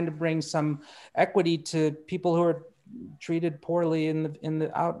of trying to bring some equity to people who are treated poorly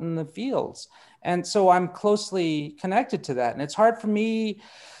out in the fields. And so I'm closely connected to that. And it's hard for me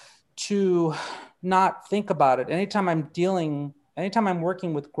to not think about it. Anytime I'm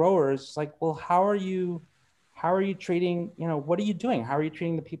working with growers, it's like, well, how are you treating, what are you doing? How are you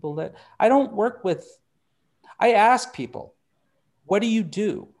treating the people that I ask people, what do you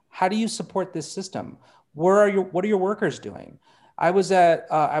do? How do you support this system? What are your workers doing? I was at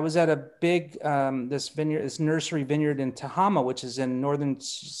a big this nursery vineyard in Tehama, which is in northern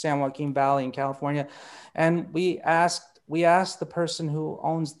San Joaquin Valley in California, and we asked the person who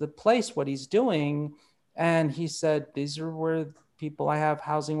owns the place what he's doing, and he said, "These are where I have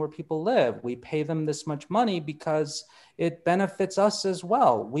housing where people live. We pay them this much money because it benefits us as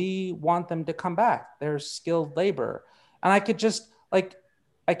well. We want them to come back. They're skilled labor." And I could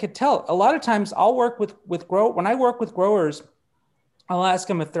tell a lot of times I'll work when I work with growers, I'll ask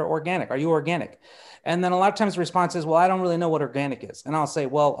them if they're organic. Are you organic? And then a lot of times the response is, well, I don't really know what organic is. And I'll say,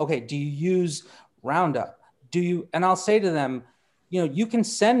 well, okay, do you use Roundup? And I'll say to them, you can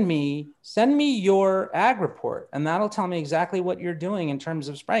send me your ag report, and that'll tell me exactly what you're doing in terms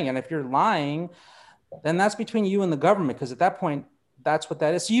of spraying. And if you're lying, then that's between you and the government, because at that point, that's what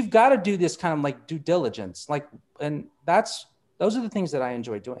that is. So you've got to do this kind of like due diligence, those are the things that I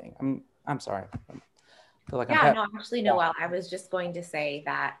enjoy doing. I'm sorry. Actually, Noel, I was just going to say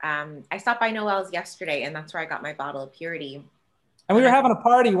that I stopped by Noel's yesterday, and that's where I got my bottle of Purity. And we were having a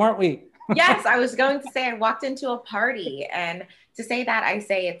party, weren't we? Yes, I was going to say I walked into a party, and to say that, I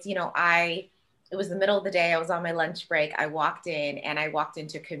say it's, it was the middle of the day. I was on my lunch break. I walked in, and I walked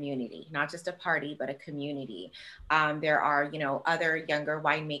into community, not just a party, but a community. There are, other younger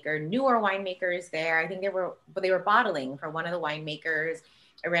newer winemakers there. I think they were bottling for one of the winemakers.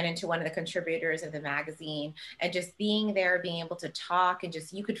 I ran into one of the contributors of the magazine, and just being there, being able to talk, and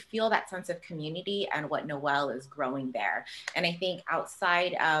just, you could feel that sense of community and what Noel is growing there. And I think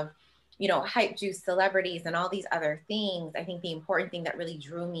outside of, hype juice celebrities and all these other things, I think the important thing that really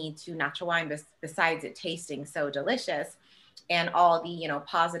drew me to natural wine, besides it tasting so delicious and all the,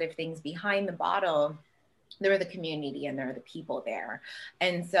 positive things behind the bottle, there were the community and there are the people there.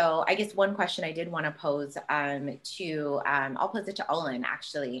 And so I guess one question I did want to pose I'll pose it to Olin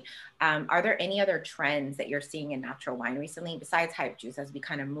actually. Are there any other trends that you're seeing in natural wine recently besides hype juice as we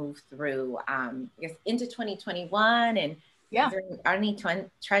kind of move through, I guess, into 2021? And yeah, are any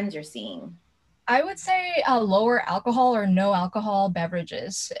trends you're seeing? I would say lower alcohol or no alcohol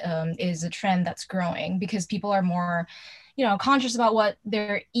beverages is a trend that's growing, because people are more, conscious about what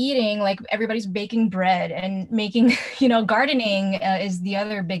they're eating. Like everybody's baking bread and making, gardening is the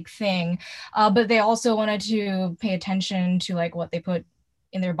other big thing. But they also wanted to pay attention to like what they put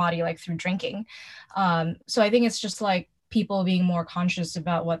in their body, like through drinking. So I think it's just like people being more conscious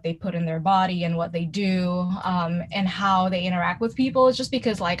about what they put in their body and what they do, and how they interact with people. It's just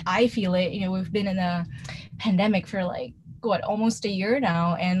because like I feel it, we've been in a pandemic for like almost a year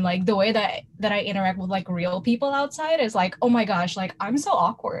now, and like the way that I interact with like real people outside is like, oh my gosh, like I'm so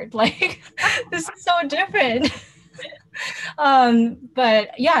awkward, like this is so different.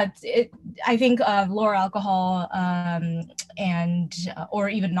 But yeah, I think lower alcohol and or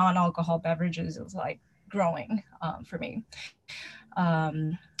even non-alcohol beverages is like growing for me.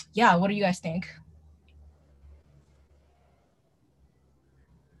 Yeah, what do you guys think?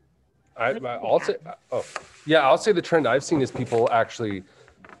 I'll say the trend I've seen is people actually,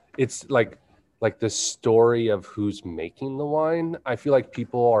 it's like the story of who's making the wine. I feel like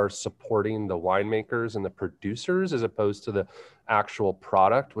people are supporting the winemakers and the producers as opposed to the actual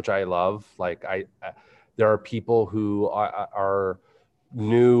product, which I love. Like there are people who are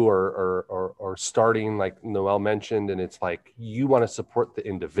new or starting, like Noel mentioned, and it's like you want to support the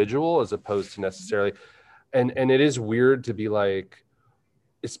individual as opposed to necessarily and it is weird to be like,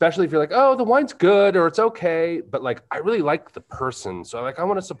 especially if you're like, oh, the wine's good or it's okay, but like I really like the person, so I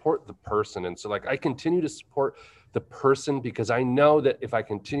want to support the person, and so like I continue to support the person because I know that if I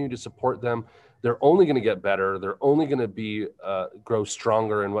continue to support them, they're only going to get better. They're only going to be grow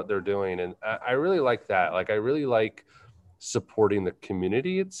stronger in what they're doing, and I really like that. Like I really like supporting the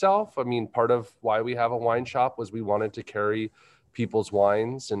community itself. I mean, part of why we have a wine shop was we wanted to carry people's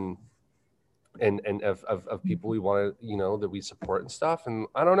wines and of people we wanted, you know, that we support and stuff. And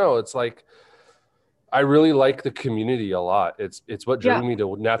I don't know, it's like, I really like the community a lot. It's what drew me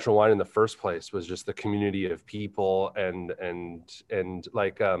to natural wine in the first place, was just the community of people and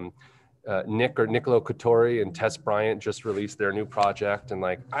like Niccolo Cattori and Tess Bryant just released their new project, and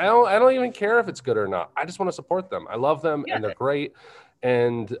like I don't even care if it's good or not. I just want to support them. I love them and they're great.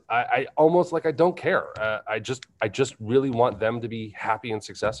 And I almost like I don't care. I just really want them to be happy and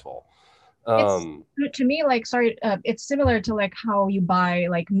successful. It's, to me, like, sorry, it's similar to like how you buy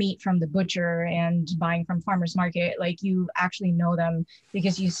like meat from the butcher and buying from farmers market. Like you actually know them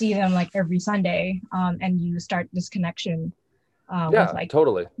because you see them like every Sunday, and you start this connection. With, like,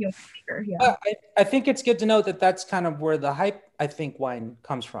 totally. I think it's good to know that that's kind of where the hype, I think, wine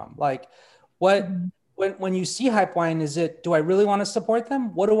comes from. Like, what when you see hype wine, is it, do I really want to support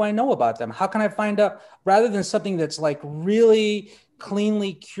them? What do I know about them? How can I find out, rather than something that's like really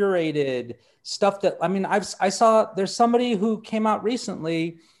cleanly curated stuff that, I mean, I saw there's somebody who came out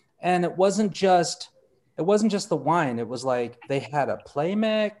recently, and it wasn't just the wine. It was like they had a play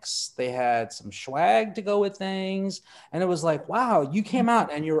mix, they had some swag to go with things, and it was like, wow, you came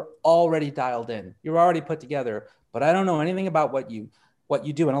out and you're already dialed in, you're already put together, but I don't know anything about what you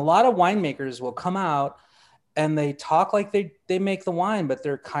do. And a lot of winemakers will come out and they talk like they make the wine, but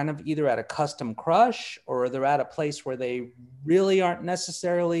they're kind of either at a custom crush or they're at a place where they really aren't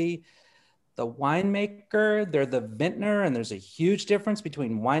necessarily the winemaker, they're the vintner, and there's a huge difference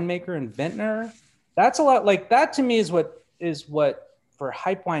between winemaker and vintner. That's a lot. Like that to me is what for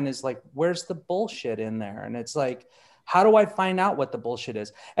hype wine is like, where's the bullshit in there? And it's like, how do I find out what the bullshit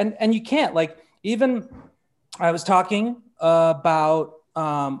is? And you can't, like, even I was talking about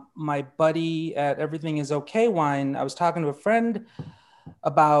my buddy at Everything Is Okay Wine. I was talking to a friend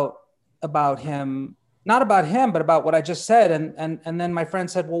about him, not about him, but about what I just said. And then my friend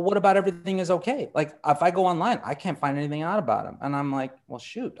said, well, what about Everything Is Okay? Like, if I go online, I can't find anything out about him. And I'm like, well,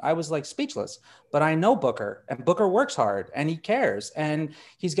 shoot, I was like speechless, but I know Booker, and Booker works hard and he cares and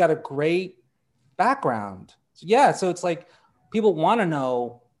he's got a great background. So it's like, people want to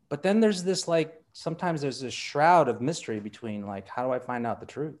know, but then there's this, like, sometimes there's this shroud of mystery between, like, how do I find out the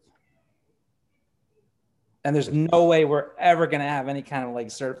truth? And there's no way we're ever going to have any kind of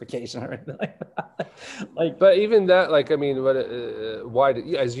like certification or anything like that. Like, but even that, like, I mean, why,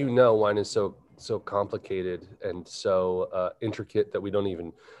 as you know, wine is so complicated and so intricate that we don't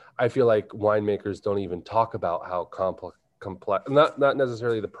even, I feel like winemakers don't even talk about how complex, not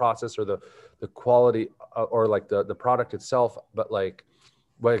necessarily the process or the quality or like the product itself, but like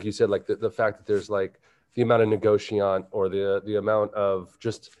you said, like the fact that there's like the amount of negotiant or the amount of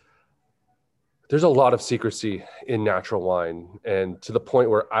just, there's a lot of secrecy in natural wine, and to the point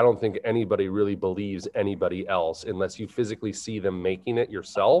where I don't think anybody really believes anybody else unless you physically see them making it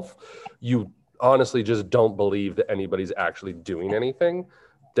yourself. You honestly just don't believe that anybody's actually doing anything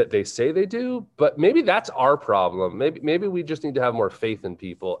that they say they do. But maybe that's our problem. Maybe we just need to have more faith in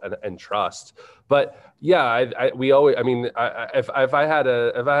people and trust. But yeah, if I had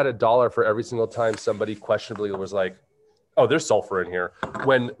a dollar for every single time somebody questionably was like, oh, there's sulfur in here,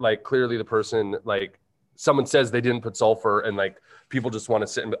 when like clearly the person, like someone says they didn't put sulfur, and like people just want to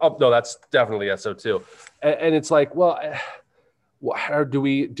sit and, oh no, that's definitely SO2. And it's like, well, do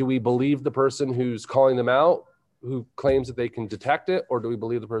we believe the person who's calling them out, who claims that they can detect it, or do we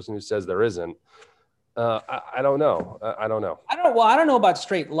believe the person who says there isn't? I don't know. I don't know. I don't know about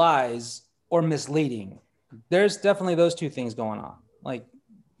straight lies or misleading. There's definitely those two things going on. Like,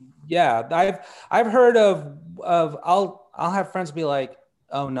 yeah, I've heard of I'll have friends be like,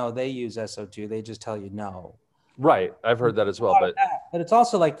 oh no, they use SO2. They just tell you no. Right. I've heard that as well. But it's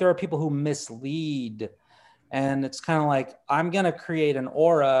also like there are people who mislead, and it's kind of like, I'm going to create an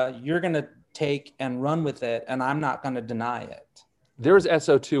aura, you're going to take and run with it, and I'm not going to deny it. There's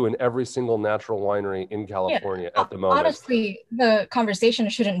SO2 in every single natural winery in California at the moment. Honestly, the conversation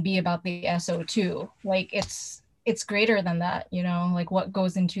shouldn't be about the SO2. Like, it's greater than that, you know, like what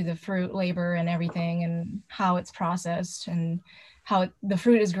goes into the fruit labor and everything, and how it's processed, and how the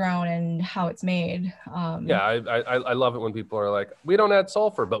fruit is grown and how it's made. I love it when people are like, we don't add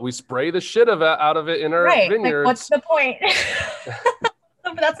sulfur, but we spray the shit out of it in our vineyards. Like, what's the point?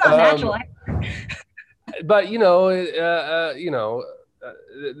 That's not natural. but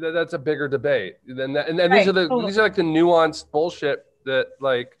that's a bigger debate than that. And Right, these are like the nuanced bullshit that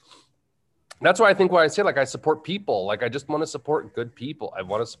like, that's why I say like I support people. Like I just want to support good people. I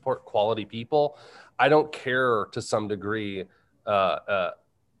want to support quality people. I don't care to some degree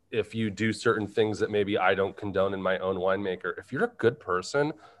if you do certain things that maybe I don't condone in my own winemaker. If you're a good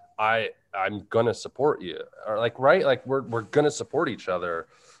person, I'm gonna support you. Or like, right? Like we're gonna support each other.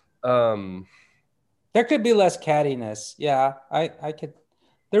 There could be less cattiness. Yeah, I could.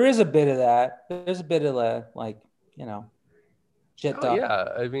 There is a bit of that. There's a bit of like, shit talk. Yeah,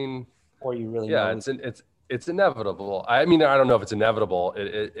 I mean, or you really yeah, know. it's inevitable. I mean, I don't know if it's inevitable.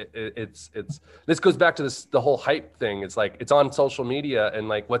 It's this goes back to the whole hype thing. It's like it's on social media, and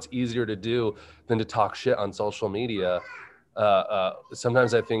like what's easier to do than to talk shit on social media.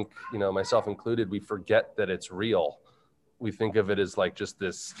 Sometimes I think, myself included, we forget that it's real. We think of it as like just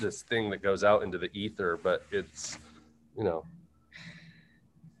this thing that goes out into the ether, but it's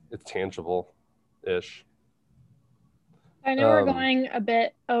tangible-ish. I know we're going a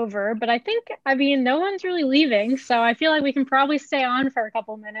bit over, but I mean, no one's really leaving, so I feel like we can probably stay on for a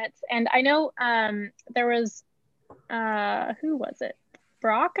couple minutes. And I know there was, who was it?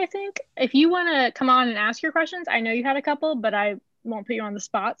 Brock, I think. If you want to come on and ask your questions, I know you had a couple, but I won't put you on the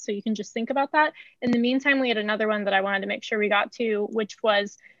spot, so you can just think about that. In the meantime, we had another one that I wanted to make sure we got to, which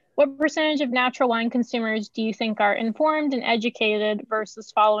was, what percentage of natural wine consumers do you think are informed and educated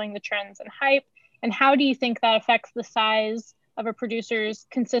versus following the trends and hype? And how do you think that affects the size of a producer's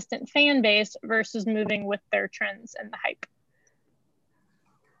consistent fan base versus moving with their trends and the hype?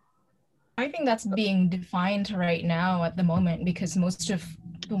 I think that's being defined right now at the moment, because most of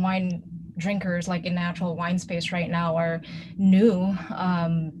the wine drinkers, like in natural wine space right now, are new.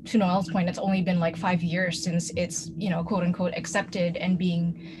 To Noel's point, it's only been like 5 years since it's, quote unquote, accepted and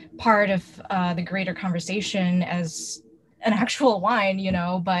being part of the greater conversation as an actual wine,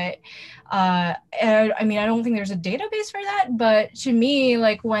 but I mean, I don't think there's a database for that, but to me,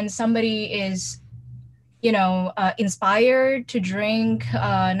 like when somebody is inspired to drink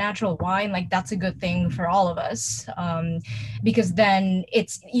natural wine, like that's a good thing for all of us, because then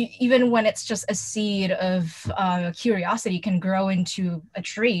it's, even when it's just a seed of curiosity, can grow into a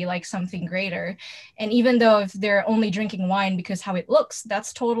tree, like something greater. And even though if they're only drinking wine because how it looks,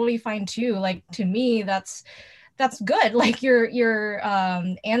 that's totally fine too. Like to me, that's good. Like you're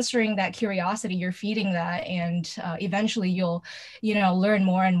answering that curiosity, you're feeding that, and eventually you'll learn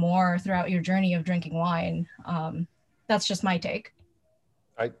more and more throughout your journey of drinking wine. That's just my take.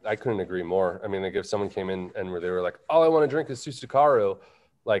 I couldn't agree more. I mean, like if someone came in and they were like, all I want to drink is Susukaru,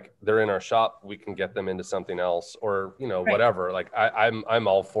 like they're in our shop, we can get them into something else, or right. Whatever. Like I'm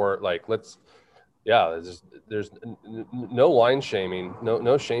all for it. Like there's no wine shaming,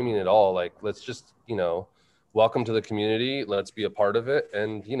 no shaming at all. Like let's just welcome to the community. Let's be a part of it.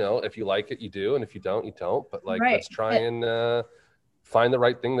 And, if you like it, you do. And if you don't, you don't. But like, right. Let's try and find the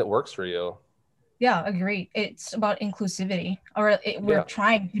right thing that works for you. Yeah, agree. It's about inclusivity, or we're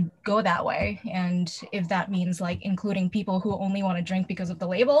trying to go that way. And if that means like including people who only want to drink because of the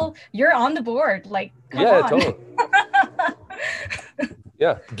label, you're on the board. Like, come on. Totally.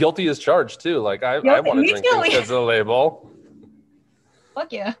 Yeah. Guilty as charged too. Like I want to drink things because of the label.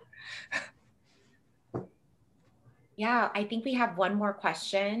 Fuck yeah. Yeah, I think we have one more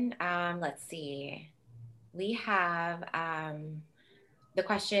question. Let's see. We have, the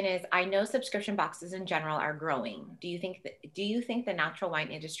question is, I know subscription boxes in general are growing. Do you think the natural wine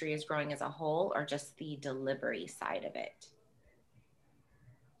industry is growing as a whole, or just the delivery side of it?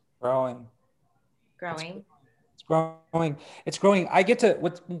 Growing. It's growing. It's growing. I get to,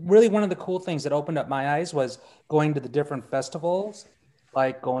 what's really one of the cool things that opened up my eyes was going to the different festivals.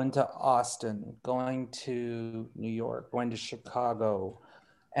 Like going to Austin, going to New York, going to Chicago,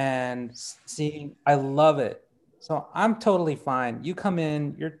 and seeing, I love it. So I'm totally fine. You come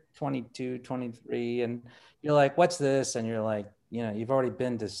in, you're 22, 23, and you're like, what's this? And you're like, you've already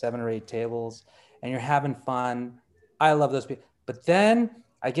been to 7 or 8 tables and you're having fun. I love those people. But then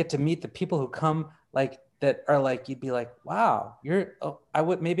I get to meet the people who come like that are like, you'd be like, wow, I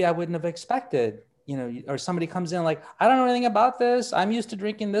wouldn't have expected. Or somebody comes in like, I don't know anything about this. I'm used to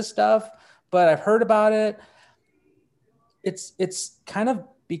drinking this stuff, but I've heard about it. It's kind of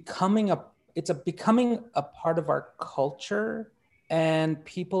becoming a part of our culture, and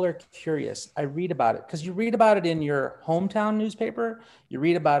people are curious. I read about it because you read about it in your hometown newspaper. You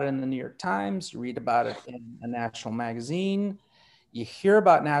read about it in the New York Times. You read about it in a national magazine. You hear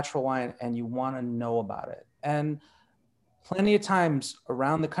about natural wine and you want to know about it. And plenty of times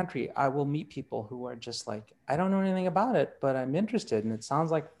around the country, I will meet people who are just like, I don't know anything about it, but I'm interested, and it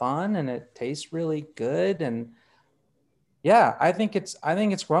sounds like fun, and it tastes really good. And yeah, I think it's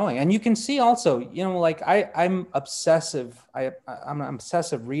growing. And you can see also, you know, like I'm obsessive. I'm an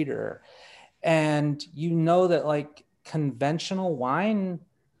obsessive reader, and you know that like conventional wine,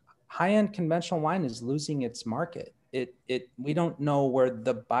 high-end conventional wine is losing its market. We don't know where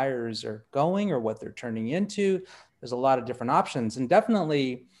the buyers are going or what they're turning into. There's a lot of different options, and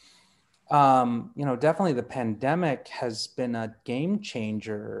definitely, you know, definitely the pandemic has been a game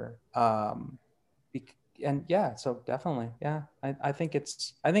changer. And yeah, so definitely, yeah, I think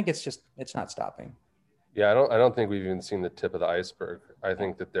it's just, it's not stopping. Yeah, I don't think we've even seen the tip of the iceberg. I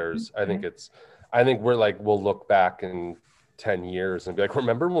think that Mm-hmm. I think we're like, we'll look back in 10 years and be like,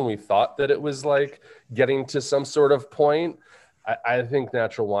 remember when we thought that it was like getting to some sort of point? I think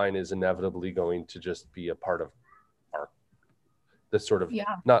natural wine is inevitably going to just be a part of our, this sort of,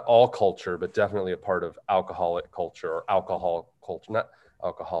 Yeah. not all culture, but definitely a part of alcoholic culture, or alcohol culture, not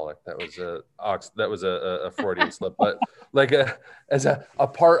alcoholic. That was a Freudian slip, but like as a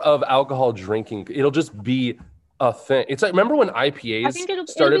part of alcohol drinking, it'll just be a thing. It's like, remember when I IPAs think it'll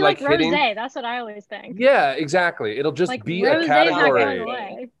started be like like hitting? rosé. That's what I always think. Yeah, exactly. It'll just Like be a rosé is not going category.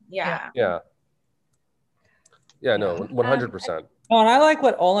 away. Yeah. Yeah. Yeah, no, Yeah. 100%. Oh, and I like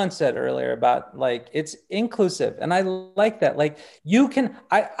what Olin said earlier about like it's inclusive, and I like that. Like you can,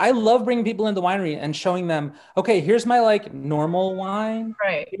 I love bringing people into the winery and showing them, okay, here's my like normal wine,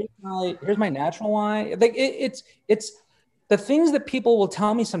 Right. here's my natural wine. Like it's the things that people will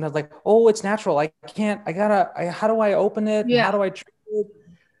tell me sometimes, like, oh, it's natural. I can't. How do I open it? And how Yeah. do I treat it?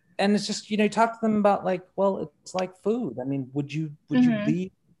 And it's just, you know, you talk to them about like, well, it's like food. I mean, Hmm. would you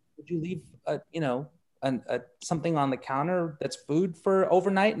leave you know, something on the counter that's food for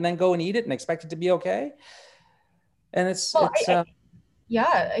overnight and then go and eat it and expect it to be okay? And Well,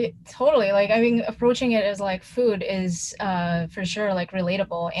 yeah, totally. Like, I mean, approaching it as like food is for sure like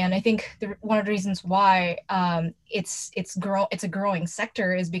relatable. And I think one of the reasons why it's a growing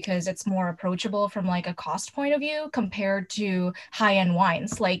sector is because it's more approachable from like a cost point of view compared to high-end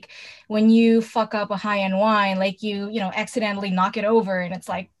wines. Like when you fuck up a high-end wine, like you know, accidentally knock it over and it's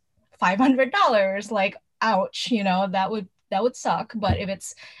like $500, like ouch, you know, that would suck. But if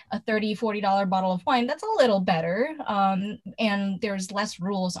it's a $30-$40 bottle of wine, that's a little better. And there's less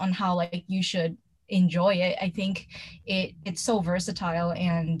rules on how like you should enjoy it. I think it's so versatile,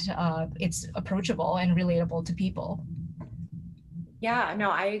 and it's approachable and relatable to people. Yeah, no,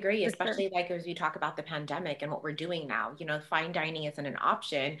 I agree, For sure. especially like as we talk about the pandemic and what we're doing now. You know, fine dining isn't an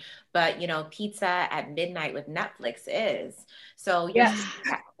option, but you know, pizza at midnight with Netflix is. So you're Yes. seeing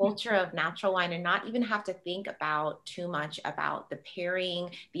that culture of natural wine and not even have to think about too much about the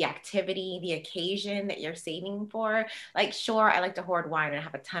pairing, the activity, the occasion that you're saving for. Like, sure, I like to hoard wine and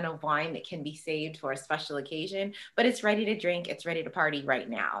have a ton of wine that can be saved for a special occasion, but it's ready to drink, it's ready to party right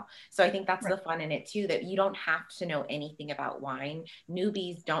now. So I think that's Right. the fun in it too, that you don't have to know anything about wine.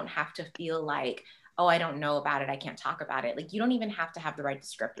 Newbies don't have to feel like, oh, I don't know about it, I can't talk about it. Like, you don't even have to have the right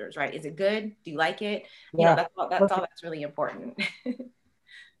descriptors, right? Is it good? Do you like it? You know, yeah, that's all perfect. that's really important.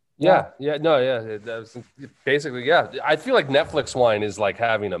 Yeah. Yeah, no, yeah. That was basically, yeah. I feel like Netflix wine is like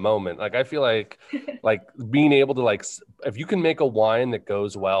having a moment. Like I feel like being able to like, if you can make a wine that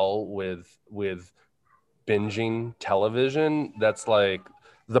goes well with binging television, that's like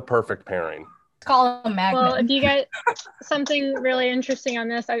the perfect pairing. It's called a Well, if Magnum. you get something really interesting on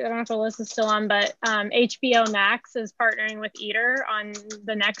this, I don't know if the list is still on, but HBO Max is partnering with Eater on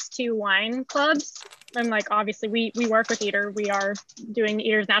the next two wine clubs. And like, obviously we work with Eater. We are doing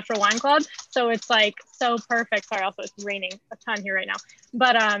Eater's Natural Wine Club. So it's like so perfect. Sorry, also it's raining a ton here right now.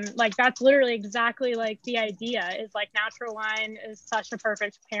 But like that's literally exactly like the idea is like natural wine is such a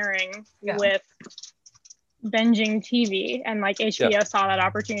perfect pairing Yeah. with binging TV, and like HBO Yeah. saw that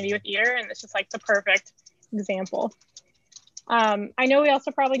opportunity with Eater, and it's just like the perfect example. I know we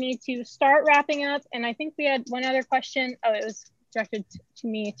also probably need to start wrapping up, and I think we had one other question. Oh, it was directed to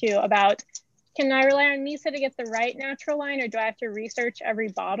me too about, can I rely on Misa to get the right natural wine, or do I have to research every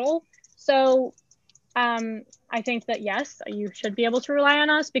bottle? So I think that yes, you should be able to rely on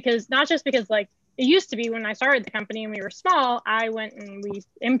us, because not just because like it used to be when I started the company and we were small, I went and we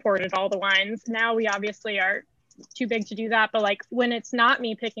imported all the wines. Now we obviously are too big to do that. But like when it's not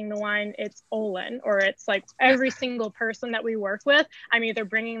me picking the wine, it's Olin, or it's like every single person that we work with, I'm either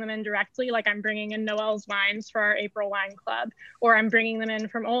bringing them in directly, like I'm bringing in Noelle's wines for our April wine club, or I'm bringing them in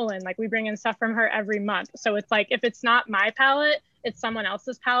from Olin. Like we bring in stuff from her every month. So it's like, if it's not my palate, it's someone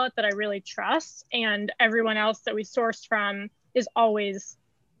else's palate that I really trust. And everyone else that we sourced from is always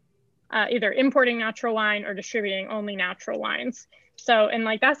either importing natural wine or distributing only natural wines. So, and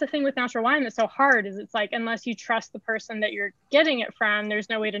like, that's the thing with natural wine that's so hard, is it's like, unless you trust the person that you're getting it from, there's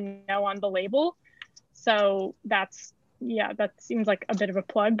no way to know on the label. So that's, yeah, that seems like a bit of a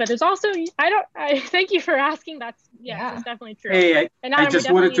plug, but it's also, I thank you for asking. That's, yeah, it's definitely true. Hey, and I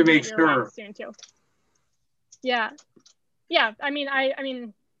just wanted to make sure. Soon too. Yeah. Yeah. I mean,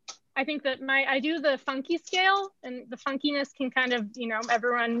 I think that I do the funky scale, and the funkiness can kind of, you know,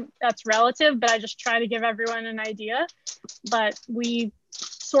 everyone, that's relative, but I just try to give everyone an idea. But we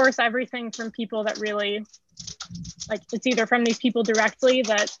source everything from people that really, like, it's either from these people directly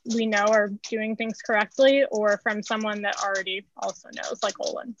that we know are doing things correctly, or from someone that already also knows, like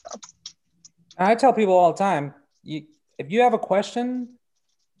Olin. So I tell people all the time, if you have a question,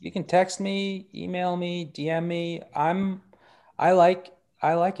 you can text me, email me, DM me. I like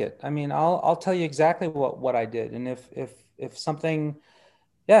it. I mean, I'll tell you exactly what I did. And if something,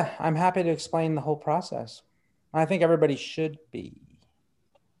 yeah, I'm happy to explain the whole process. I think everybody should be.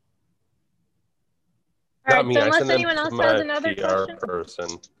 All right, Not me. so I unless send them anyone to else my has another PR question. person.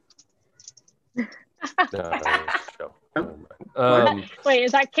 No, show. Never mind. Wait,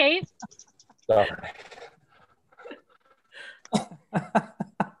 is that Kate? Sorry.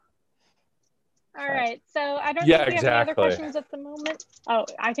 All right, so I don't Yeah, think we have any other exactly. questions at the moment. Oh,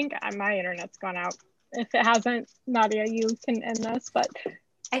 I think my internet's gone out. If it hasn't, Nadia, you can end this, but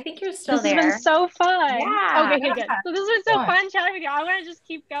I think you're still this there. has been so fun. Yeah. Okay, good. So this has been so fun chatting with you. I want to just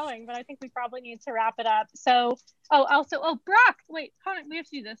keep going, but I think we probably need to wrap it up. So, Brock, wait, comment, we have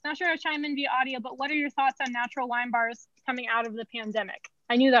to do this. Not sure how to chime in via audio, but what are your thoughts on natural wine bars coming out of the pandemic?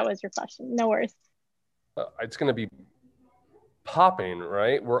 I knew that was your question. No worries. It's going to be popping,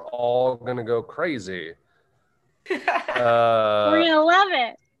 right? We're all going to go crazy. We're going to love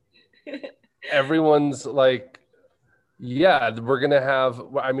it. Everyone's like, yeah, we're going to have,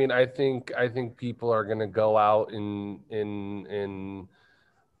 I mean, I think people are going to go out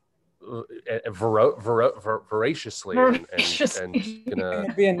voraciously and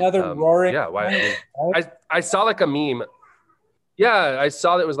gonna be another roaring. Yeah, I saw like a meme. Yeah, I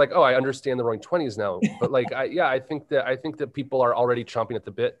saw that it was like, oh, I understand the Roaring '20s now, but like, I think that people are already chomping at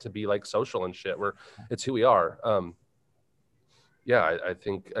the bit to be like social and shit. It's who we are. Yeah, I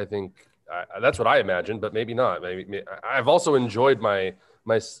think that's what I imagined, but maybe not. Maybe I've also enjoyed my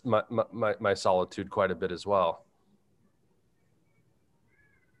solitude quite a bit as well.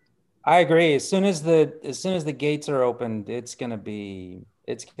 I agree. As soon as the gates are opened, it's gonna be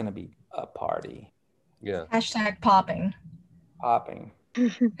a party. Yeah. Hashtag popping.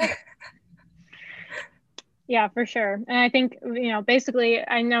 Yeah, for sure. And I think, basically,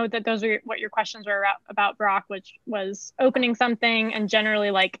 I know that those are what your questions were about, Brock, which was opening something and generally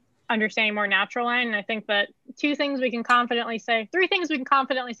like understanding more natural wine. And I think that three things we can confidently say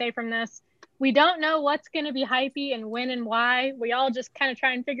from this. We don't know what's going to be hypey and when and why. We all just kind of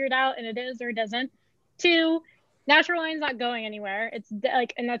try and figure it out, and it is or it doesn't. 2, natural wine's not going anywhere. It's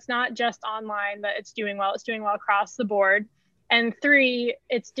like, and that's not just online that it's doing well. It's doing well across the board. And 3,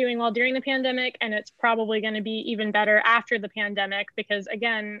 it's doing well during the pandemic, and it's probably going to be even better after the pandemic, because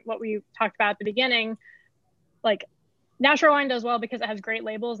again, what we talked about at the beginning, like natural wine does well because it has great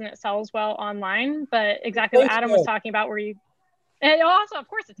labels and it sells well online. But exactly what Adam was talking about, and also, of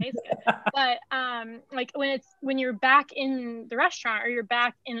course, it tastes good. But like when you're back in the restaurant or you're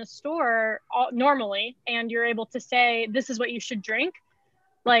back in a store normally, and you're able to say, this is what you should drink,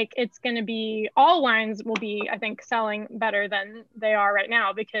 like it's going to be, all wines will be, I think, selling better than they are right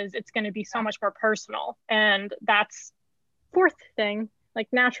now, because it's going to be so much more personal. And that's 4th thing, like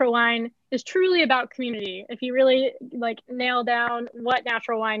natural wine is truly about community. If you really like nail down what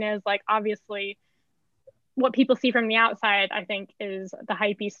natural wine is, like obviously what people see from the outside, I think, is the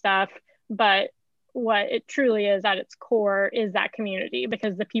hypey stuff. But what it truly is at its core is that community,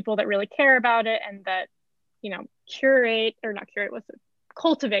 because the people that really care about it and that,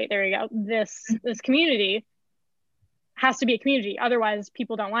 cultivate, there you go, this community has to be a community. Otherwise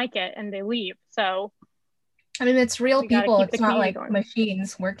people don't like it and they leave. So I mean, it's real people. It's not like going.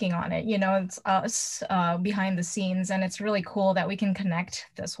 Machines working on it, it's us behind the scenes, and it's really cool that we can connect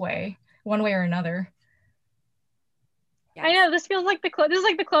this way, one way or another. Yes. I know, this feels like this is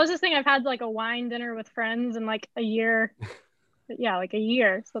like the closest thing I've had to like a wine dinner with friends in like a year. Yeah, like a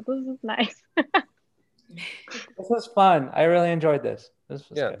year. So this is nice. This was fun. I really enjoyed this.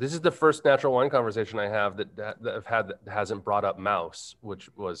 This is the first natural wine conversation I have that I've had that hasn't brought up mouse, which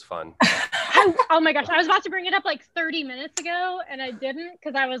was fun. Oh my gosh, I was about to bring it up like 30 minutes ago and I didn't,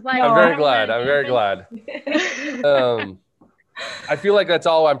 because I was like, I'm very glad. I feel like that's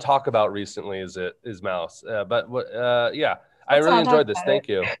all I'm talking about recently is mouse. I really enjoyed this. Thank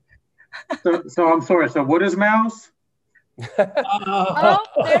you. So I'm sorry. So what is mouse? Oh,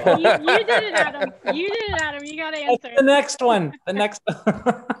 you did it, Adam. You did it, Adam. You got to answer. The next one. The next.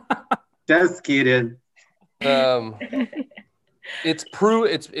 Just kidding. It's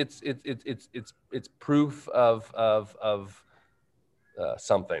proof. It's proof of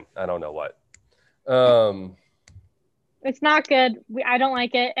something. I don't know what. It's not good. I don't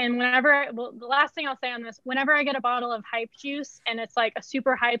like it. And the last thing I'll say on this, whenever I get a bottle of hype juice and it's like a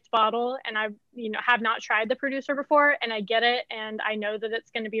super hyped bottle and I, have not tried the producer before and I get it and I know that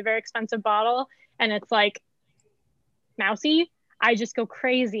it's going to be a very expensive bottle and it's like mousy, I just go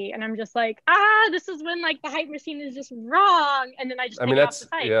crazy and I'm just like, this is when like the hype machine is just wrong. And then I just take off the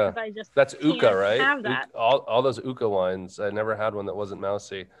site because I just that's Uka, right? Have that. All those Uka wines. I never had one that wasn't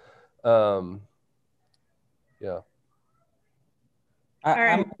mousy. Yeah. All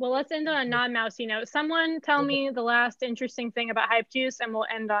right. Well, let's end on a non-mousy note. Someone tell me the last interesting thing about hype juice, and we'll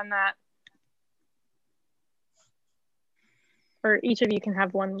end on that. Or each of you can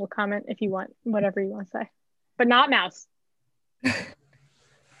have one little comment if you want, whatever you want to say, but not mouse.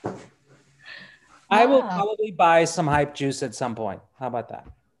 I will probably buy some hype juice at some point. How about that?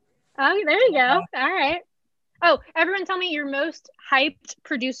 Oh, there you go. All right. Oh, everyone tell me your most hyped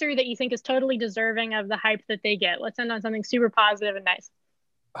producer that you think is totally deserving of the hype that they get. Let's end on something super positive and nice.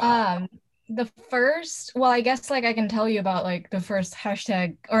 The first, well, I guess like I can tell you about like the first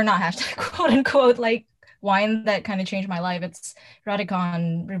hashtag, or not hashtag, quote unquote, like wine that kind of changed my life. It's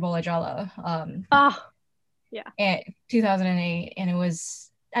Radikon Ribolla Gialla. In 2008. And it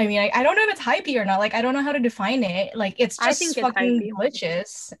was, I mean, I don't know if it's hypey or not. Like, I don't know how to define it. Like, it's just fucking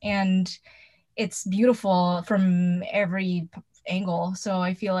delicious. And it's beautiful from every angle. So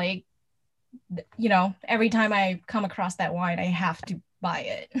I feel like, every time I come across that wine, I have to buy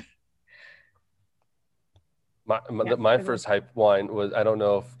it. My first hype wine was, I don't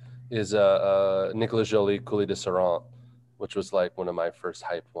know if is Nicolas Joly Coulis de Sirent, which was like one of my first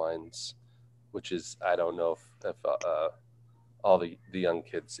hype wines, which is, I don't know if all the young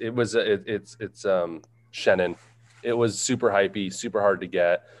kids, it's Chenin. It was super hypey, super hard to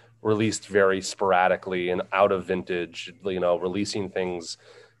get, released very sporadically and out of vintage, releasing things,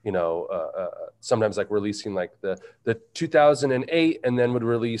 sometimes like releasing like the 2008 and then would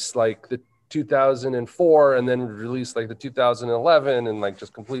release like the 2004 and then would release like the 2011 and like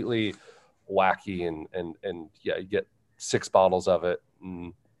just completely wacky and yeah, you get 6 bottles of it.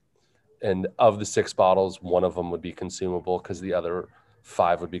 And of the 6 bottles, one of them would be consumable because the other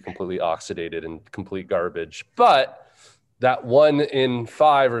 5 would be completely oxidated and complete garbage. But that 1 in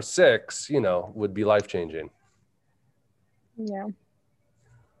 5 or 6, would be life-changing. Yeah.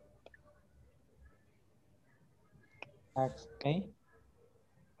 That's me.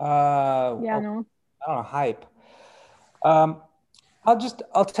 No. I don't know, hype. I'll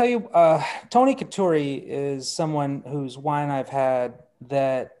tell you, Tony Couturi is someone whose wine I've had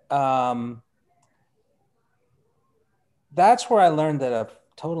that, that's where I learned that a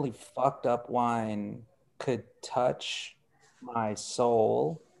totally fucked up wine could touch my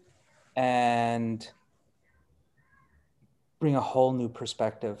soul and bring a whole new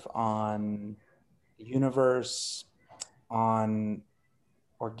perspective on the universe, on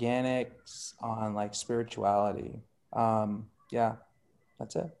organics, on like spirituality. Yeah,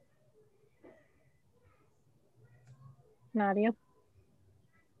 that's it. Nadia?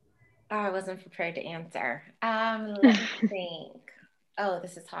 Oh, I wasn't prepared to answer. Let me think. Oh,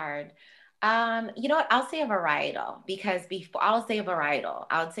 this is hard. You know what? I'll say a varietal because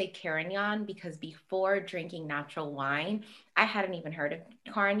I would say Carignan because before drinking natural wine, I hadn't even heard of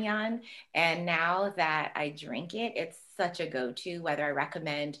Carignan. And now that I drink it, it's such a go-to, whether I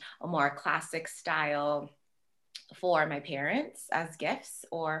recommend a more classic style for my parents as gifts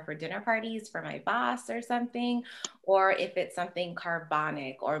or for dinner parties for my boss or something, or if it's something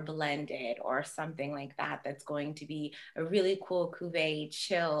carbonic or blended or something like that, that's going to be a really cool cuvee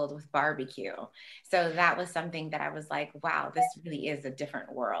chilled with barbecue. So that was something that I was like, wow, this really is a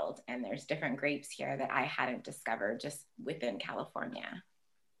different world. And there's different grapes here that I hadn't discovered just within California.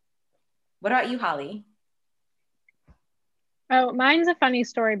 What about you, Holly? Oh, mine's a funny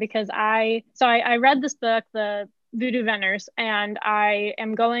story because I read this book, the Voodoo Vintners, and I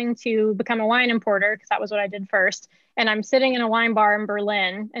am going to become a wine importer because that was what I did first. And I'm sitting in a wine bar in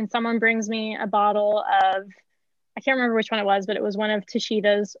Berlin and someone brings me a bottle of, I can't remember which one it was, but it was one of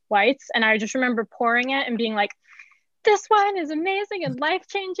Tashida's whites. And I just remember pouring it and being like, this wine is amazing and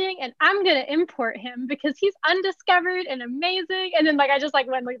life-changing and I'm going to import him because he's undiscovered and amazing. And then like, I just like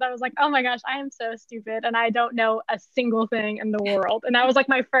went like that. I was like, oh my gosh, I am so stupid. And I don't know a single thing in the world. And that was like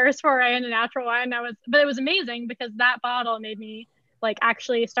my first foray into natural wine. But it was amazing because that bottle made me like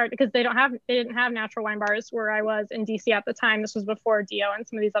actually start, because they didn't have natural wine bars where I was in DC at the time. This was before Dio and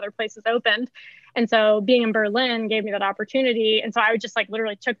some of these other places opened. And so being in Berlin gave me that opportunity. And so I would just like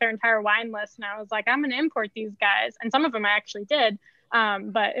literally took their entire wine list and I was like, I'm going to import these guys. And some of them I actually did.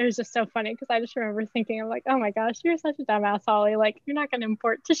 But it was just so funny because I just remember thinking, I'm like, oh my gosh, you're such a dumbass, Holly. Like, you're not going to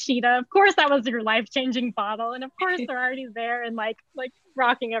import Tashita. Of course, that was your life-changing bottle. And of course, they're already there and like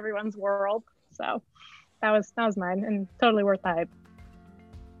rocking everyone's world. So that was mine and totally worth the hype.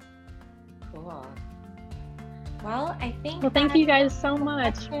 Cool. Well, I think. Well, thank you guys so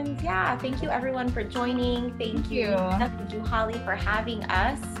much. Yeah, thank you everyone for joining. Thank you. Thank you, Holly, for having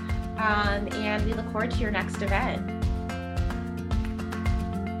us. And we look forward to your next event.